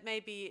 that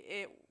maybe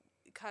it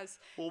because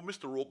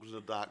Mr. Rourke was in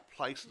a dark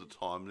place at the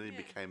time, and then he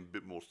became a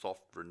bit more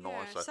softer and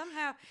nicer.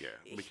 Somehow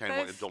it became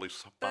like a Jolly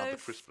Father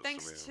Christmas.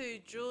 Thanks to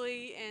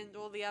Julie and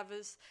all the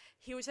others,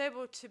 he was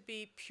able to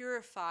be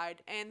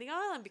purified, and the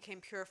island became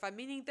purified,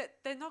 meaning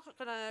that they're not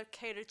going to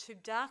cater to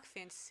dark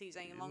fantasies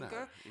any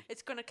longer.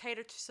 It's going to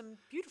cater to some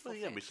beautiful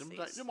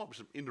fantasies. There might be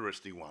some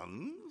interesting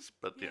ones,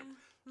 but yeah.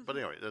 But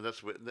anyway,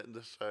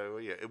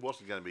 it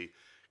wasn't going to be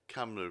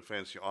come to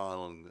Fantasy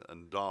Island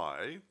and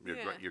die,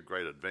 your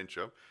great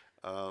adventure.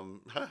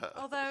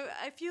 Although,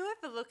 if you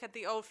ever look at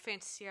the old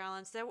Fantasy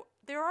Islands,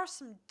 there are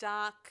some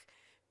dark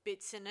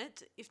bits in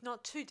it, if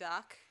not too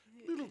dark.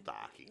 Little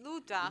darky.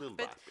 Little dark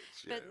bits,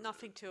 but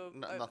nothing too...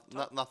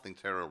 nothing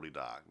terribly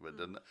dark,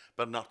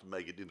 but enough to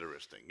make it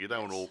interesting. You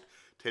don't want all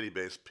teddy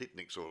bears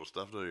picnic sort of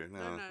stuff, do you?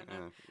 No.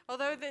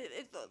 Although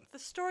the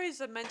stories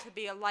are meant to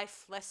be a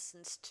life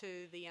lessons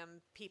to the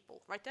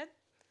people, right, Dad?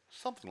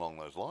 Something along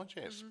those lines,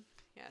 yes. Mm-hmm.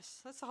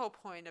 Yes, that's the whole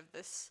point of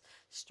this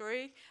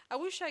story. I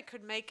wish I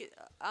could make it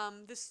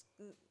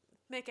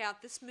make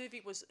out this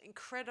movie was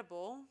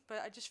incredible,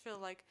 but I just feel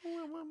like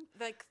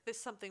there's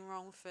something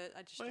wrong with it.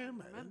 I just don't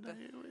remember.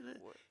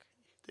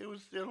 There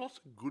are lots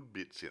of good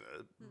bits in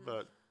it,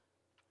 but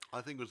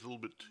I think it was a little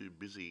bit too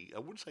busy. I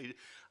won't say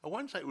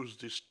it was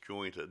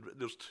disjointed, but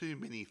there was too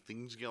many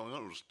things going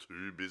on. It was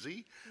too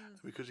busy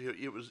because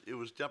it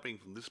was jumping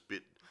from this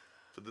bit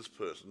for this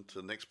person to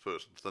the next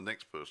person to the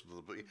next person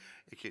to the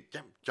you keep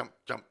jump,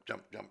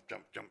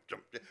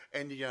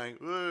 and you're going,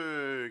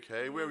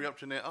 okay, where are we up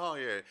to now? Oh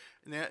yeah.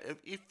 Now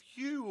if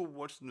you were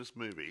watching this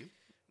movie,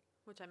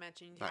 which I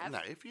imagine you have. No,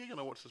 if you're going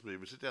to watch this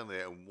movie, sit down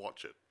there and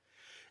watch it.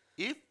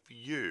 If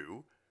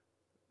you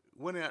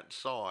went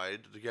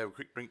outside to go have a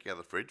quick drink out of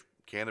the fridge,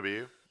 can of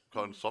beer,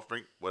 soft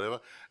drink, whatever,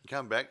 and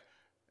come back,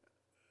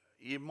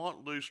 you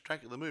might lose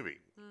track of the movie.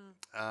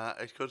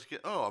 It's because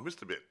I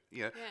missed a bit.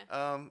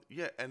 And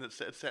it's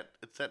that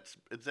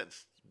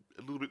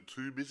a little bit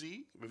too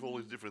busy with all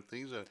these different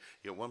things. You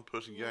got one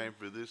person going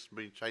through this,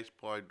 being chased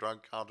by drug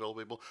cartel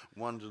people.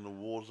 One's in a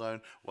war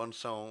zone. One's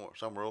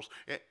somewhere else.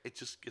 Yeah, it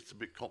just gets a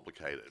bit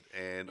complicated.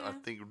 And I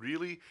think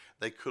really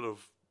they could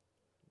have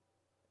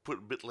put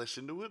a bit less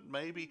into it,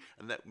 maybe,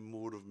 and that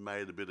would have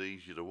made it a bit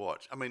easier to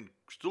watch. I mean,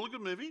 still a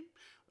good movie.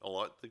 I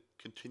like the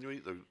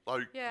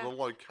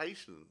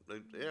location.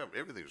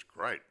 Everything was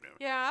great.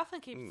 Yeah, I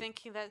often keep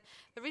thinking that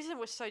the reason it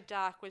was so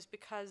dark was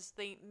because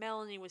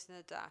Melanie was in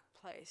a dark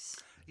place.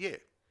 Yeah.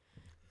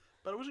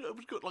 But it was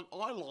good. Like,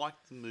 I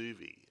liked the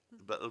movie,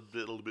 but a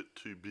little bit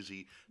too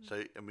busy.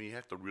 So, I mean, you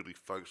have to really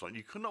focus on it.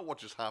 You could not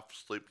watch this half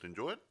asleep and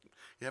enjoy it.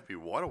 You have to be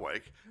wide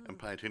awake and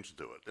pay attention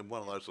to it. And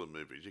one of those sort of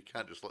movies, you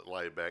can't just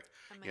lay back,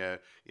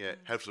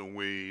 have some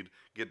weed,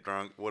 get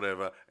drunk,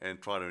 whatever,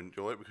 and try to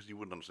enjoy it because you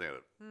wouldn't understand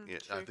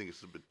it. I think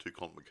it's a bit too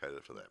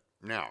complicated for that.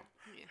 Now,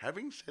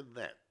 having said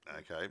that,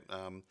 okay,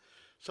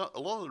 so a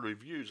lot of the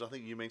reviews, I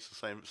think you mentioned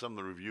the same. Some of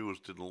the reviewers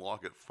didn't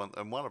like it,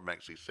 and one of them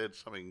actually said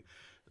something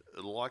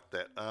like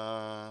that.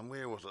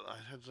 Where was it? I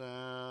had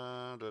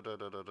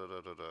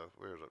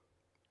where is it?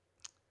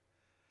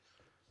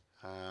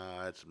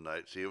 I had some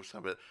notes here.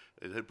 Something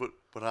it had put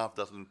half a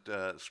dozen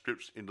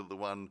scripts into the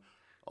one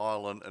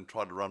island and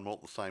tried to run them all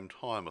at the same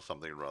time or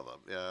something or other.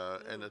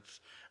 And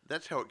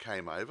that's how it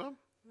came over.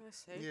 I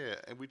see. Yeah,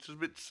 and which is a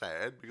bit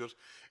sad because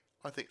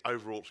I think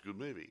overall it's a good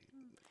movie.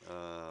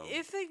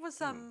 If it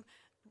was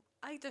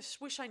I just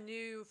wish I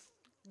knew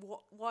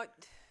what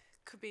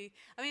could be.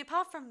 I mean,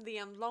 apart from the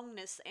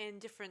longness and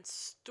different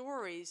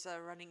stories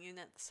running in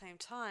at the same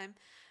time,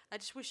 I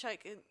just wish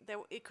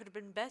it could have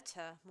been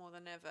better more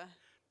than ever.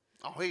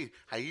 Oh, hey,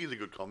 here's a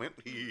good comment.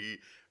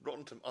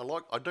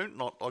 I do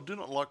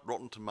not like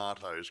Rotten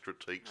Tomatoes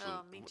critiques.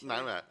 Oh, me too. No,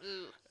 Ugh.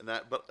 and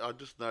that. But I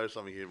just know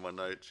something here in my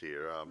notes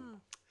here.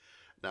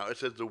 Now it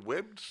says the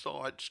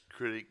website's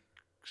critics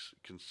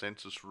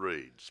consensus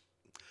reads: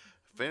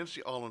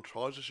 Fantasy Island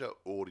tries to show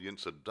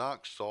audience a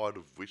dark side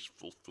of wish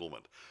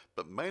fulfillment,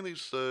 but mainly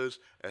serves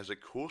as a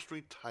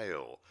cautionary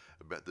tale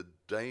about the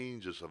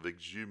dangers of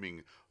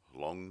exhuming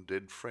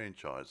long-dead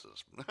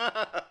franchises.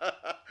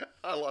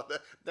 I like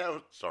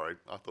that. Sorry,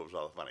 I thought it was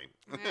rather funny.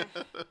 Yeah.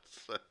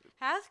 So,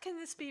 How can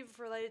this be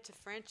related to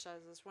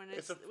franchises when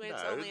it's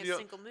only a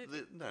single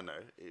movie?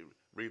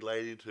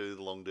 Relating to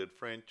the long dead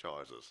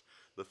franchises.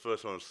 The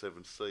first one was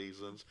 7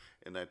 seasons,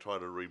 and they tried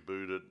to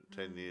reboot it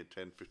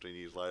 15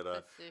 years later.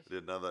 I see.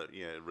 Did another,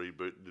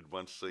 reboot, did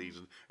 1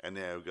 season, and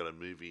now we've got a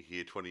movie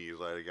here 20 years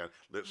later going,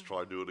 let's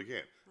try do it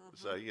again.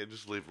 So,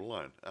 just leave it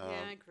alone.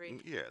 I agree.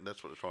 Yeah,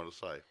 that's what they're trying to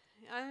say.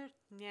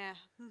 Yeah.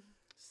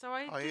 So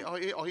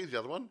Here's the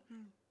other one.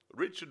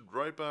 Richard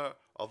Roper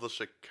of the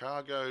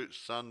Chicago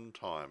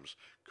Sun-Times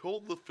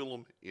called the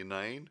film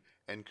inane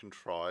and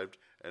contrived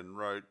and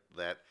wrote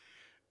that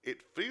it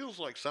feels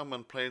like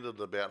someone planted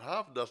about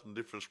half a dozen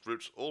different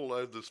scripts all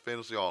over this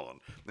fantasy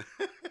island.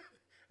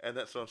 And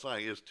that's what I'm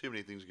saying. There's too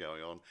many things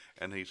going on,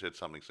 and he said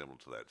something similar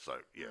to that. So,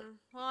 yeah.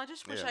 Well, I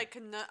just wish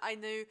I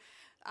knew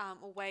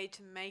a way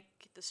to make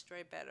the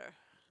story better.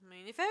 I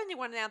mean, if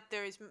anyone out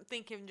there is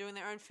thinking of doing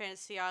their own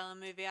Fantasy Island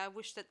movie, I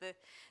wish that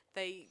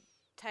they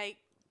take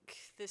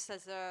this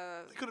as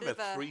a They could bit have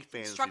of had a 3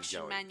 fantasies instruction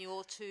going.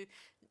 manual to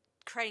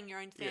creating your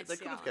own Yeah, fantasy they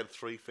could have island. had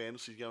 3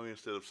 fantasies going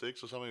instead of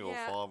 6 or something, or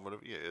Yeah. 5,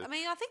 whatever. Yeah, I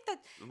mean, I think that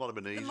it might have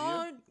been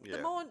easier.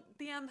 the more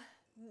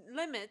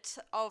limit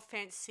of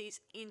fantasies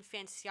in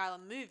Fantasy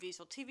Island movies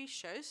or TV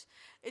shows,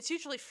 it's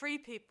usually 3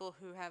 people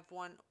who have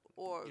one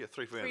or 3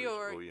 three fantasies,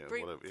 or or,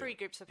 three, whatever. three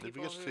groups of If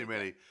people. it gets who too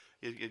many,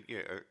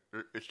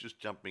 it's just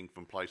jumping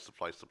from place to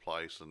place to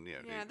place, and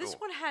Yeah, this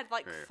one had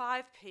like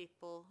 5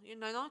 people.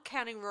 Not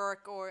counting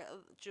Rourke or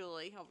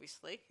Julie,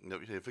 obviously. No,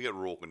 forget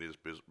Rourke and his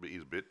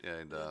bit,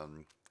 and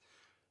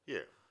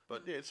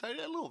but so a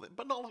little bit,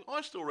 but not.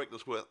 I still reckon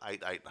it's worth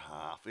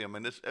 8.5. I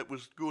mean, it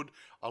was good.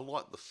 I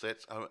like the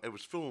sets. It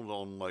was filmed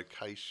on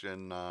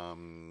location.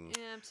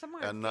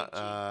 Somewhere And in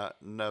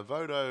Fiji.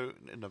 Novato,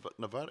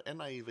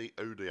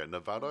 Navodo,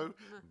 Novato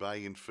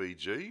Bay in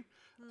Fiji.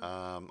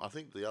 I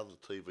think the other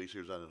TV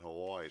series was in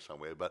Hawaii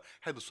somewhere, but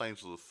had the same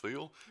sort of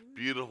feel.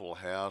 Beautiful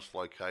house,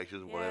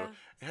 locations, whatever.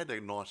 It had a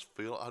nice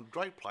feel. A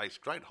great place,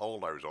 great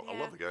holiday resort. I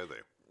love to go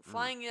there.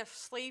 Flying a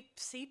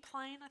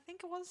seaplane, I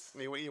think it was.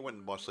 Yeah, you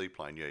went by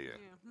seaplane, yeah.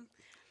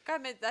 Gotta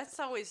admit, that's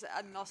always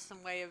an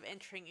awesome way of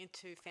entering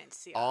into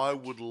Fantasy I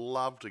Island. would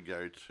love to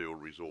go to a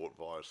resort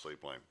via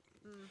seaplane.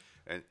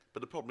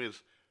 But the problem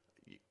is,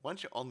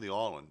 once you're on the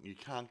island, you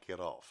can't get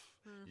off.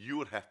 You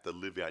would have to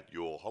live out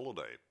your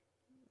holiday.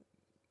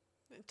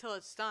 Until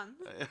it's done.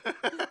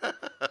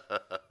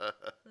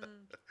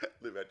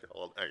 Live out your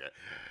holiday. Okay.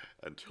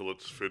 Until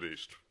it's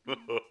finished.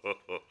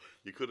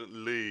 You couldn't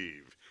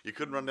leave. You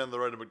couldn't run down the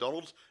road to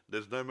McDonald's.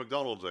 There's no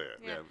McDonald's there.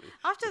 Yeah.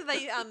 After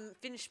they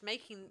finished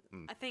making,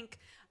 I think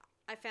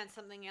I found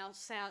something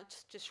else out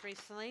just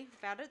recently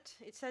about it.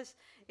 It says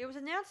it was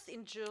announced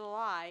in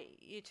July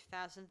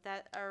 2000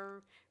 that a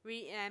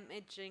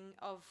re-imaging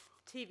of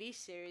TV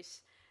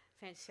series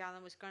Fantasy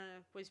Island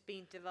was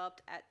being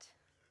developed at.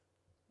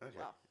 Okay.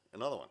 Well,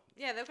 Another one.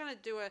 yeah, they're going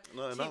to do a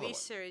another TV one.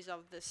 series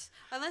of this,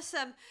 unless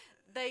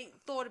they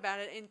thought about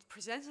it and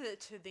presented it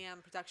to the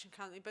production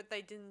company, but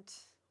they didn't.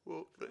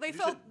 Well, They you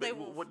felt said- they but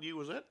were- What year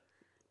was that?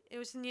 It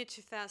was in the year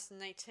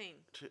 2018.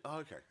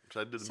 Okay.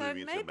 So they did a So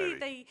movie instead of maybe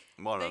they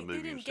movie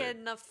didn't instead. get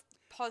enough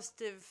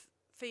positive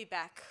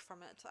feedback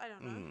from it. I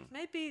don't know.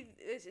 Maybe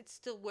it's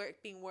still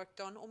being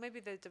worked on, or maybe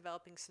they're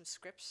developing some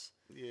scripts.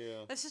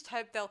 Yeah. Let's just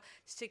hope they'll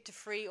stick to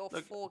 3 or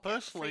Look, 4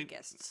 personally-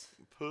 guests.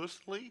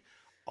 Personally,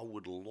 I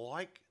would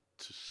like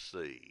to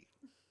see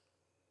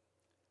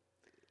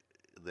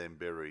them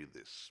bury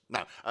this.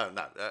 No.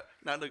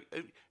 Look,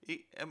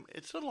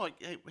 it's sort of like,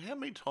 how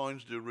many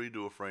times do you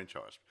redo a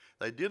franchise?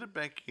 They did it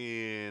back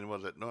in, where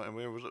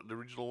was it? The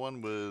original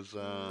one was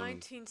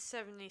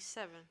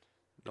 1977.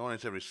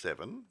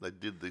 1977. They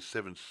did the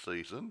 7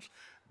 seasons.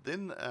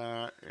 Then did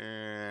a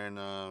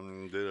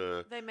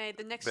They made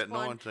the next about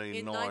one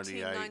in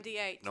 1998,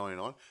 1998.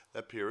 99.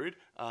 That period,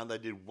 they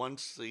did 1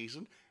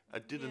 season.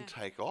 It didn't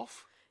take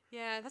off.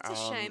 Yeah, that's a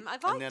shame.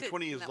 I've And liked now it.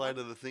 20 years that one.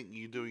 later, they're thinking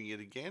you're doing it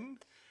again.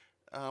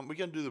 we're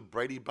going to do the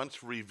Brady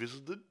Bunch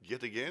revisited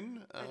yet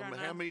again. I don't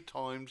How know. many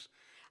times?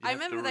 You I have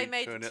to remember they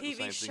made a turn out the TV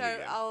same show thing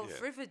again? of Yeah.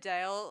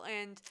 Riverdale,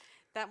 and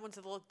that one's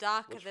a little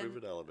darker What's than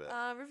Riverdale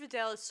about?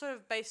 Riverdale is sort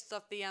of based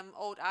off the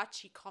old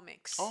Archie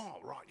comics. Oh,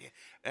 right, yeah.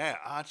 Yeah,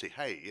 Archie,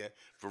 hey, yeah.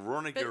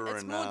 Veronica But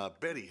it's and more-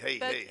 Betty, hey,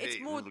 but hey, it's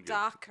hey. more little good.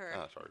 darker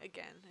Oh, sorry.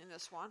 again in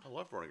this one. I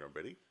love Veronica and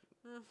Betty.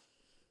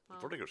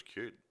 Veronica was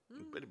cute.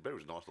 Betty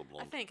was a nice little I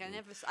blonde. think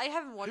I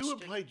haven't watched Who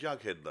would it. play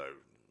Jughead, though?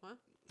 What?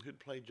 Who'd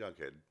play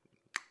Jughead?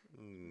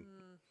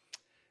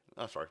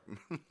 Oh, sorry. I'm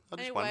just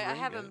Anyway, I wondering,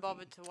 haven't yeah.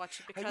 bothered to watch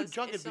it Hey, because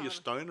would Jughead it's be not a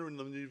stoner in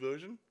the new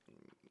version?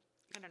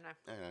 I don't know.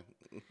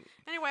 Yeah.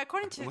 Anyway,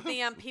 according to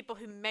the people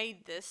who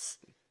made this,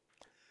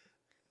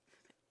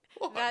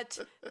 What? that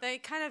they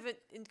kind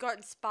of got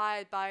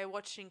inspired by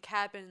watching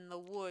Cabin in the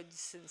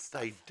Woods and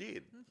stuff. They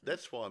did.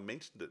 That's why I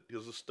mentioned it.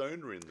 There's a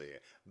stoner in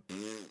there.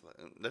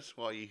 That's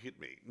why you hit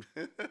me.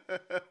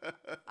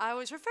 I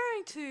was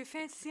referring to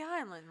Fantasy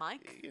Island,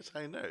 Mike. Yes,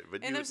 I know.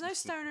 But And there's no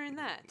stoner in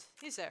that,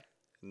 is there?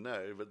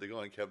 No, but the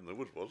guy in Cabin in the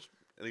Woods was,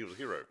 and he was a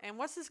hero. And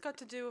what's this got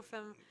to do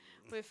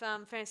with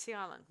Fantasy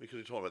Island? Because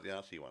you're talking about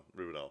the RC one,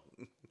 Riverdale.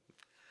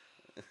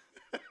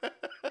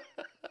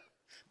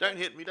 Don't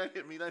hit me, don't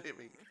hit me, don't hit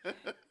me.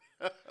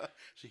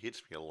 She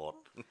hits me a lot.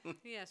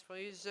 Yes, well,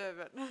 you deserve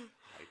it.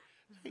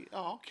 Hey,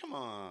 oh, come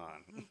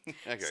on.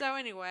 Okay. So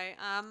anyway,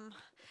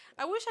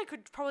 I wish I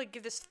could probably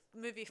give this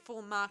movie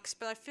full marks,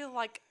 but I feel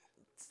like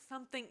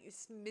something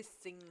is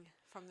missing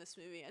from this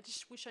movie. I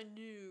just wish I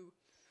knew.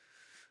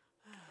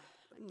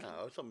 No,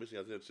 it's not missing.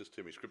 I think it's just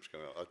too many scripts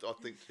going on. I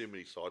think too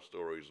many side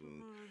stories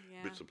and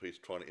yeah. bits and pieces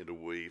trying to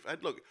interweave.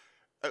 And look,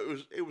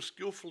 it was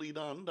skillfully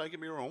done. Don't get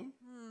me wrong.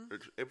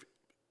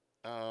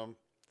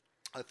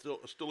 It's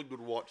still a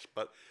good watch,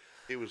 but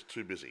it was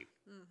too busy.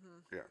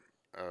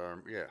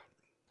 Yeah.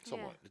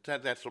 Somewhat.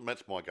 That's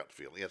my gut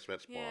feeling. Yes,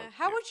 that's my. Yeah.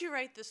 How would you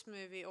rate this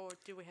movie, or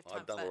do we have time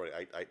I've done for that?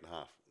 already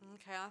 8.5.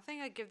 Okay, I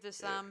think I'd give this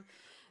 7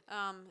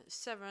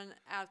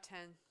 out of 10.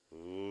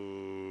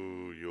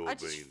 Ooh, you're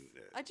being.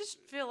 I just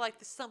feel like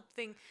there's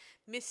something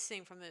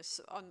missing from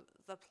this on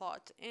the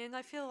plot, and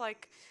I feel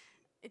like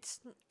it's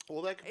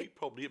Well, that could be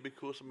probably it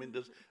because I mean,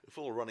 there's if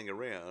all running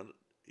around.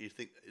 You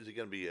think is it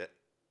going to be a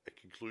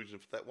conclusion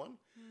for that one,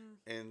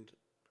 and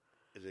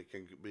is there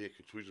can be a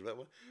conclusion for that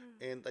one?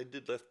 And they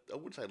did left. I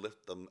wouldn't say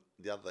left them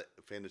the other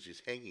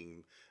fantasies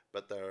hanging,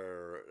 but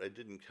they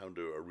didn't come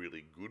to a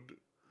really good.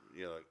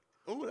 You know,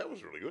 oh, that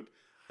was really good.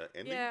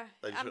 Ending. Yeah,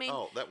 They just I went, mean-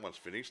 oh, that one's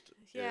finished.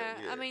 yeah.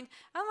 I mean,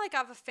 unlike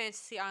other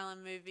Fantasy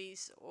Island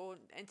movies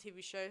and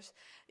TV shows,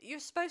 you're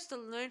supposed to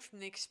learn from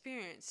the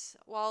experience.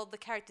 While the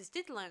characters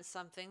did learn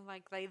something,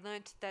 like they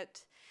learnt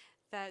that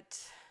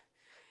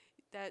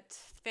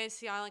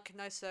Fantasy Island can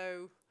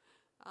also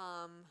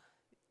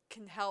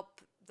can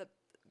help the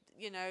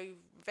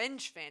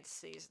revenge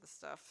fantasies and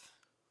stuff.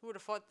 Who would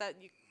have thought that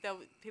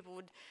people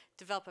would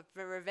develop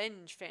a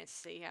revenge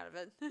fantasy out of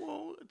it?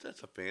 Well,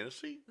 that's a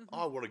fantasy.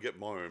 I want to get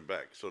my own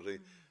back, sort of thing.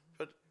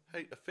 But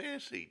hey, a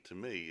fantasy to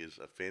me is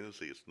a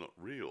fantasy. It's not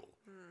real.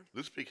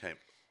 This became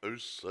oh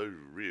so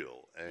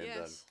real, and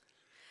Yes.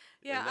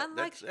 and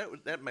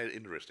that made it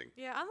interesting.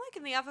 Yeah, unlike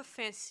in the other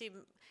fantasy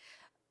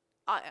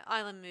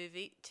island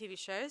movie TV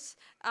shows,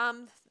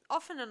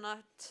 often or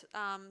not,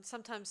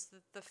 sometimes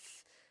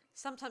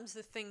sometimes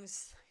the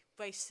things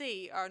they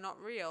see are not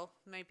real.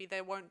 Maybe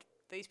they won't.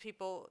 These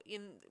people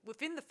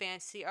within the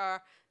fantasy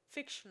are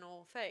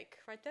fictional, fake,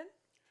 right then?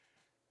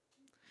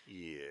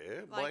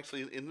 Yeah, well, Like-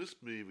 actually, in this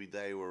movie,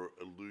 they were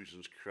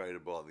illusions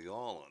created by the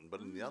island,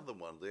 but in the other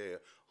one there,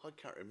 I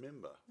can't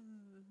remember.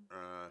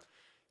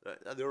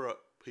 There are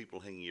people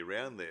hanging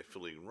around there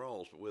filling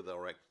roles, but were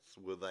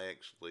they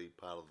actually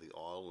part of the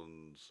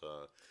island's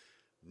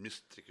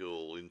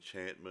mystical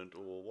enchantment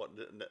or what?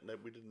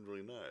 We didn't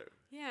really know.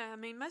 Yeah, I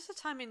mean, most of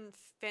the time in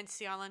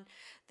Fantasy Island,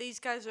 these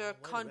guys are wait a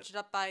minute. conjured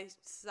up by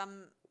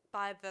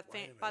by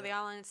the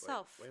island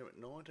itself. Wait a minute,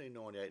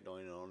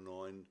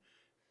 1998-1999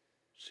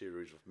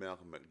 series with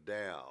Malcolm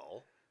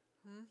McDowell,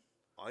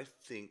 I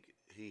think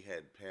he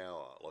had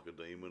power, like a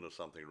demon or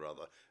something or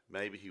other.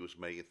 Maybe he was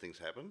making things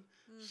happen.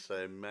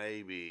 So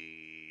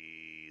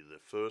maybe the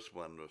first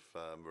one with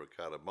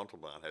Ricardo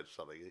Montalban had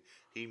something.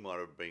 He might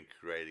have been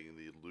creating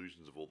the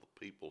illusions of all the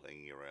people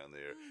hanging around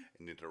there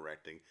and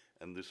interacting.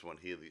 And this one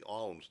here, the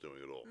island's doing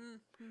it all.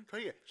 So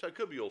yeah, so it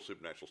could be all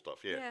supernatural stuff.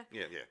 Yeah.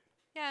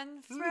 Yeah,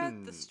 and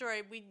throughout the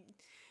story,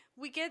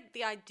 we get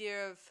the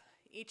idea of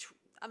each.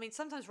 I mean,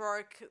 sometimes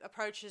Rorik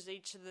approaches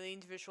each of the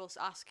individuals,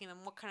 asking them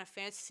what kind of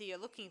fantasy you're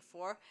looking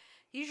for.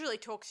 He usually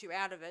talks you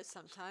out of it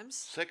sometimes.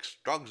 Sex,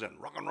 drugs, and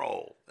rock and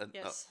roll. And,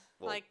 Yes,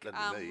 well, like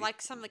that'd be me.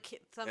 like some of the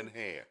kids, And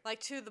hair.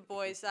 like two of the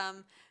boys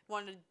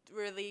want to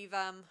relieve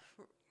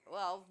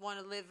want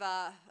to live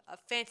a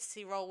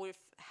fantasy role with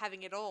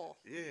having it all.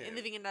 Yeah. And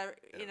living in a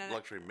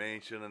luxury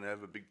mansion and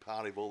have a big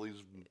party of all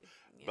these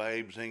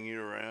babes hanging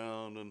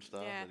around and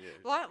stuff. yeah,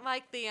 And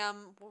like the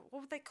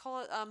what would they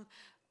call it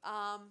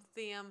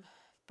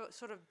but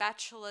sort of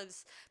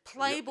bachelor's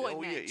Playboy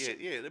mansion.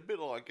 Yeah. A bit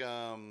like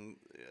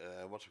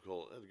what's it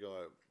called? The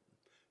guy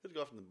Who's the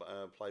guy from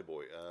the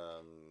Playboy?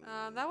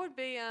 That would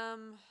be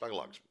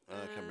Buglugs. I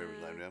can't remember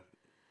his name now.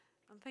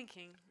 I'm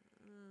thinking.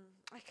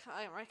 I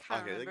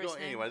can't Okay, remember his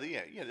name.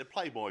 anyway, the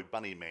Playboy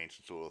Bunny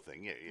Mansion sort of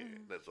thing. Yeah,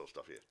 that sort of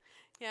stuff. Yeah.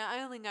 Yeah,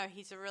 I only know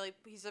he's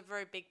a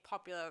very big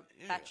popular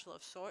bachelor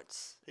of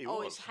sorts. He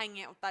Always was.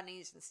 hanging out with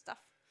bunnies and stuff.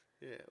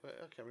 Yeah, well,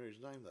 I can't remember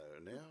his name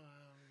though now.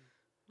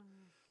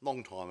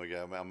 Long time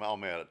ago, I'm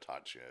out of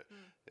touch.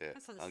 Yeah,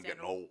 That's I'm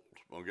getting old.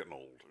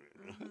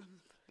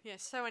 Yeah,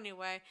 so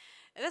anyway,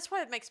 that's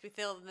what it makes me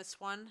feel in this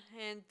one.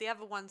 And the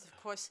other ones,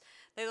 of course,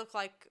 they look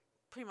like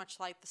pretty much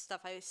like the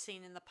stuff I've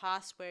seen in the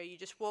past where you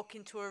just walk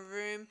into a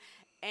room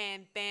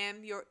and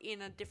bam, you're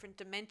in a different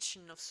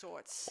dimension of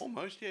sorts.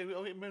 Almost, yeah.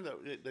 I remember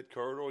that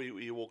corridor.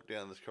 You walk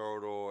down this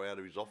corridor out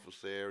of his office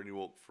there, and you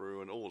walk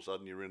through, and all of a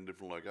sudden you're in a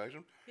different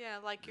location. Yeah,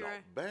 like you're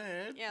Not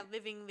bad. yeah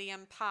living the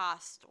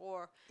past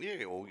or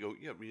Yeah, or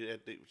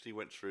she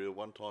went through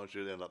one time. She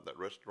ended up at that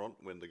restaurant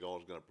when the guy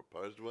was going to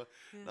propose to her.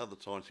 Other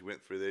times she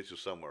went through there to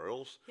somewhere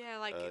else. yeah,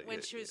 like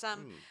when she was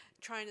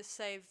trying to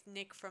save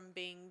Nick from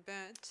being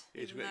burnt.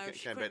 Yeah, she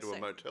came back to a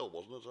motel,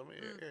 wasn't it? Something.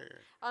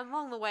 Yeah.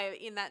 Along the way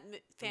in that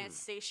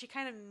fantasy, she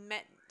kind of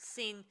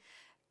seen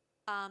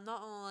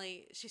not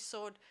only she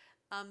saw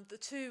the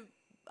two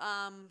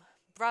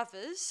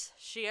brothers.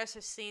 She also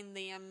seen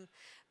the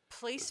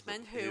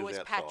policeman He who was was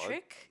outside.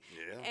 Patrick,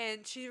 Yeah.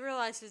 and she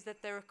realizes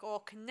that they're all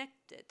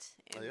connected.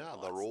 They are.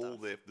 that They're all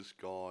stuff. there for this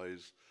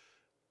guy's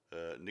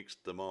Nick's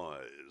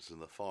demise in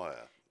the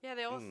fire. Yeah,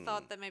 they all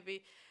thought that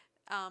maybe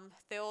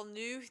they all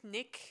knew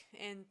Nick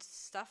and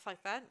stuff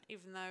like that,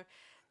 even though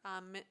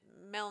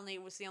Melanie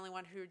was the only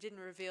one who didn't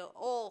reveal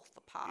all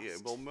the past. Yeah,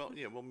 well,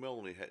 Melanie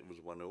was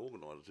the one who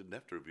organised. Didn't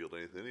have to reveal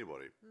anything to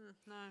anybody.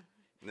 No.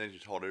 And then she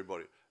told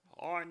everybody,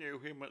 I knew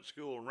him at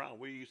school, and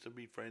we used to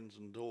be friends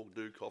and talk,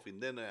 do coffee.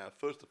 And then our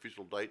first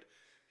official date,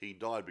 he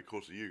died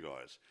because of you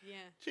guys. Yeah.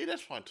 See,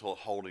 that's fine,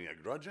 holding a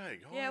grudge, eh,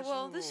 guys? Yeah,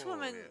 well, this Oh,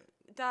 woman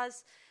yeah.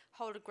 does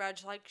hold a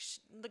grudge. Like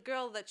the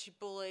girl that she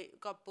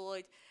got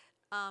bullied.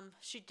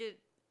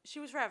 She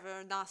was rather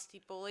a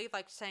nasty bully,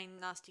 like saying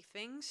nasty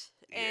things.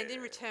 And in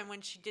Yeah. return,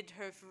 when she did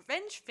her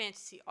revenge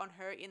fantasy on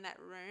her in that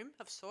room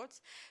of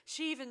sorts,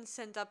 she even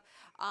sent up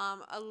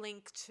a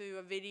link to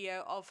a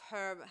video of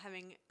her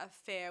having an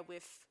affair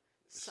with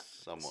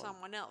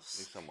someone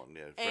else. Someone,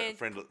 yeah, And-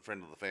 friend of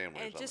the family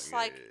or And something. just yeah,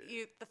 like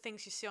yeah. the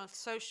things you see on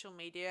social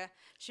media,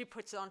 she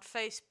puts it on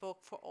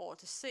Facebook for all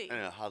to see. And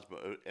her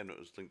husband, and it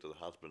was linked to the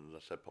husband,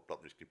 and so it popped up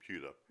on his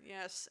computer.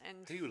 Yes,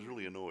 and He was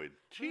really annoyed.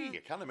 Gee, I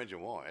can't imagine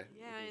why.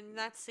 yeah, in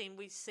that scene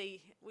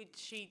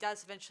she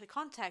does eventually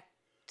contact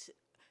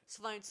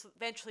Sloane.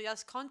 Eventually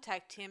does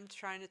contact him,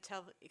 trying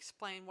to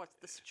explain what's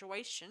the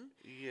situation.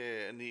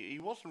 Yeah, and he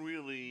wasn't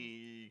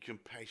really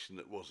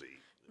compassionate, was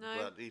he? No.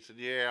 But he said,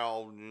 yeah,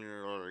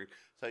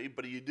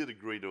 but he did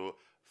agree to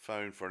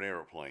phone for an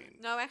aeroplane.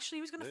 No, actually,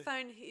 he was going to Yeah.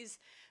 phone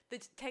the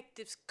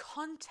detective's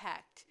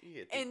contact,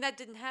 Yeah, and that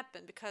didn't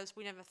happen because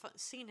we never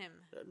seen him.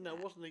 No,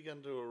 wasn't he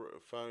going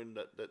to phone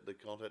the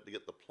contact to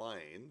get the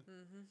plane?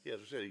 Mm-hmm. Yeah,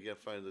 as I said, he going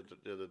to phone the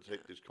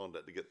detective's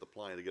contact to get the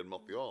plane to get him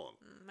off the island.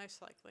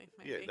 Most likely,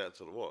 maybe. Yeah, that's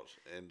what it was.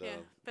 And Yeah,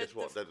 but guess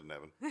what? That didn't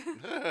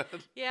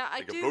happen. Yeah, I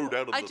They got blown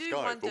out of I the do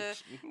sky, wonder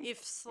folks.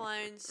 if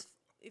Sloane's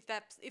if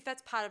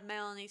that's part of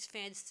Melanie's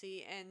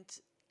fantasy, and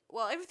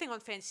well, everything on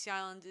Fantasy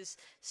Island is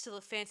still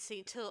a fantasy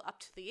until up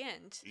to the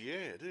end, Yeah,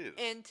 it is.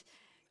 and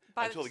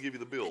by Until they give you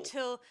the bill.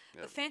 until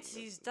Yeah. the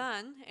fantasy's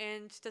done.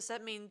 And does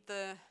that mean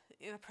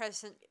in the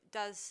present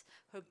does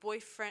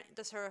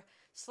her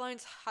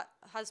Sloane's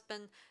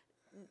husband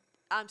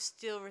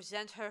still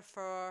resent her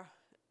for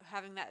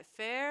having that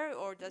affair,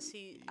 or does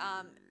he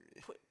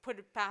put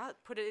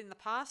it in the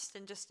past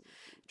and just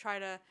try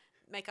to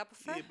make up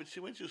with her? Yeah, but see,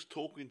 when she was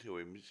talking to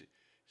him,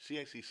 she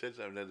actually said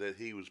something that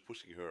he was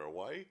pushing her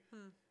away.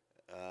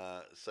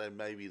 So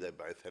maybe they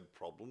both had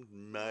problems.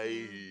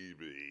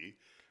 Maybe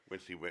when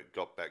she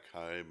got back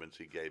home and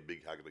she gave a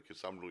big hug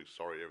because I'm really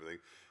sorry, everything.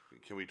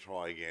 Can we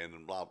try again?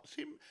 And blah.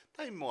 See,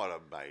 they might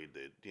have made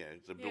it. You know,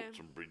 they built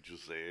some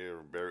bridges there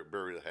and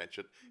bury the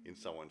hatchet in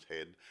someone's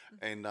head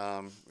and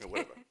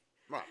whatever.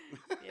 Right.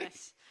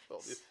 Yes.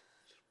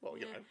 Well,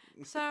 you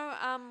know. So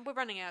we're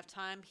running out of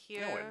time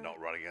here. No, we're not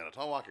running out of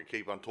time. I could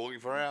keep on talking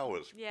for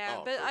hours. Yeah,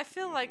 Oh, but I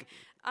feel like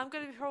I'm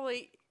going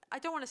to I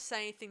don't want to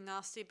say anything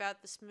nasty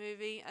about this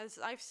movie. As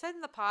I've said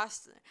in the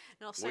past, and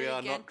I'll say we it are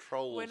again, not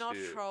trolls we're not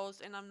here. trolls,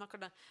 and I'm not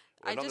going to...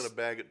 We're not going to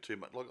bag it too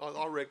much. Like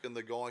I reckon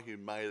the guy who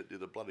made it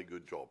did a bloody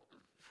good job.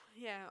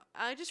 Yeah,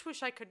 I just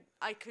wish I could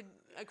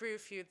agree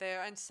with you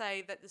there and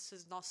say that this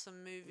is an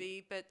awesome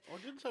movie, but... I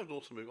didn't say it was an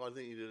awesome movie. I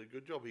think he did a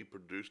good job. He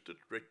produced it,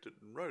 directed it,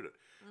 and wrote it.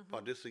 But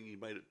I just think he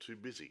made it too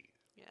busy.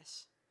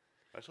 Yes.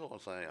 That's all I'm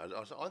saying.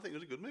 I think it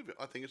was a good movie.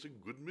 I think it's a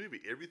good movie.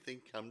 Everything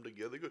come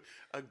together good.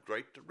 A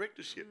great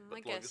directorship.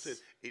 But like I said,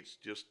 it's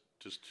just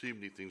too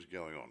many things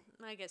going on.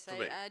 I guess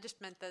me. I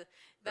just meant that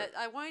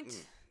I won't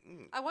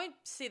I won't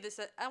see this.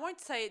 I won't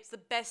say it's the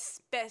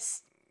best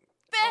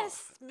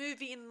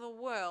movie in the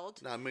world.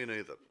 No, me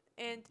neither.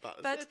 And But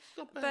it's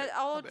not bad, but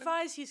I'll not bad.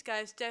 advise you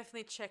guys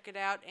definitely check it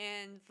out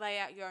and lay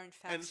out your own And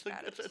facts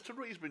about it. it's a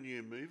reasonably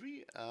new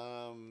movie.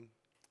 And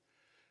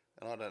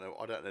I don't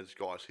know this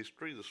guy's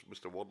history, this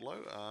Mr.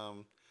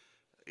 Wadlow.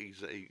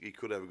 He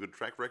could have a good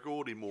track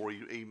record.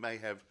 He may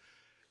have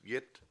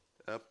yet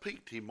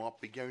peaked. He might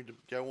be going to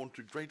go on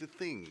to greater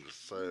things.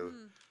 So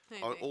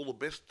maybe. all the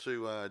best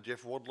to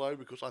Jeff Wadlow,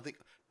 because I think,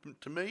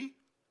 to me,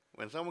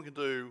 when someone can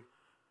do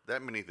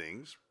that many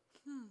things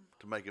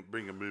to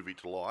bring a movie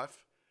to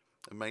life,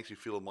 it makes me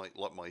feel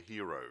like my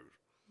hero.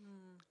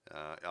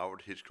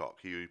 Alfred Hitchcock,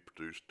 he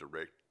produced,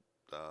 direct.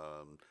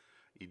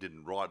 He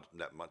didn't write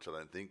that much, I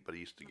don't think, but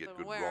he used to get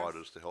good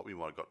writers to help him.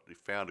 He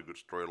found a good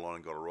storyline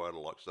and got a writer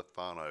like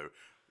Stefano,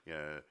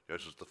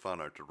 Joseph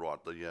Stefano, to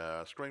write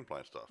the screenplay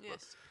and stuff.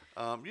 Yes.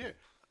 But,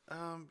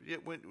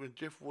 when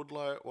Jeff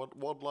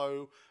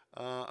Wadlow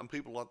and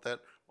people like that,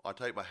 I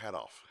take my hat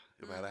off.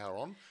 If I had a hat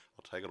on,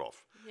 I'll take it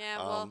off. Yeah,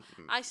 well,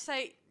 I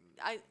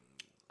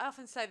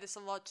often say this a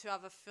lot to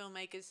other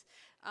filmmakers.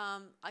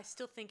 I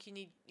still think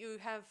you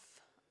have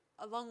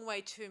a long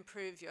way to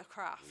improve your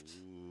craft.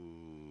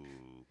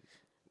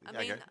 I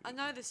mean, I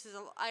know this is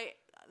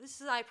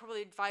I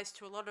probably advise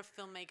to a lot of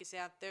filmmakers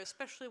out there,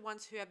 especially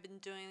ones who have been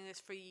doing this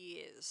for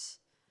years.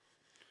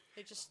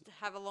 They just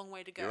have a long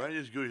way to go. You're only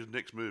as good as the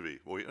next movie.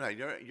 Well, you're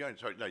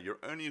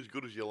only as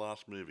good as your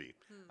last movie.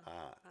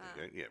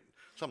 Okay, yeah,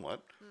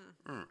 somewhat.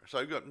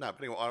 So good. No,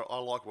 but anyway, I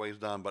like what he's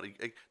done, but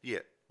a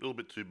little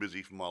bit too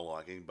busy for my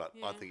liking. But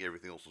I think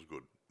everything else is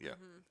good. Yeah.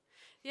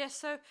 Yeah.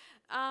 So,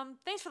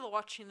 thanks for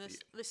watching this,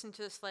 listening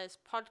to this latest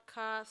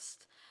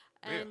podcast,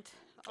 and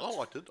I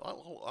liked it. I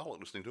like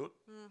listening to it.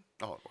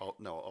 No, I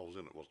was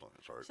in it, wasn't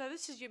I? Sorry. So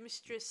this is your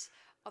Mistress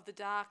of the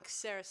Dark,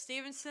 Sarah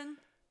Stevenson.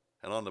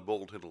 And I'm the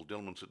bald-headed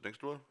gentleman sitting next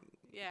to her.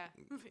 Yeah,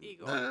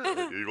 Igor.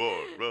 Igor,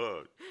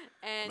 right.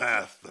 And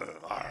Master.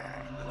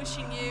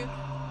 wishing you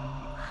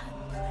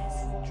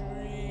unpleasant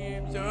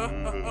dreams.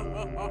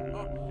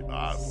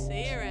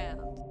 See you around.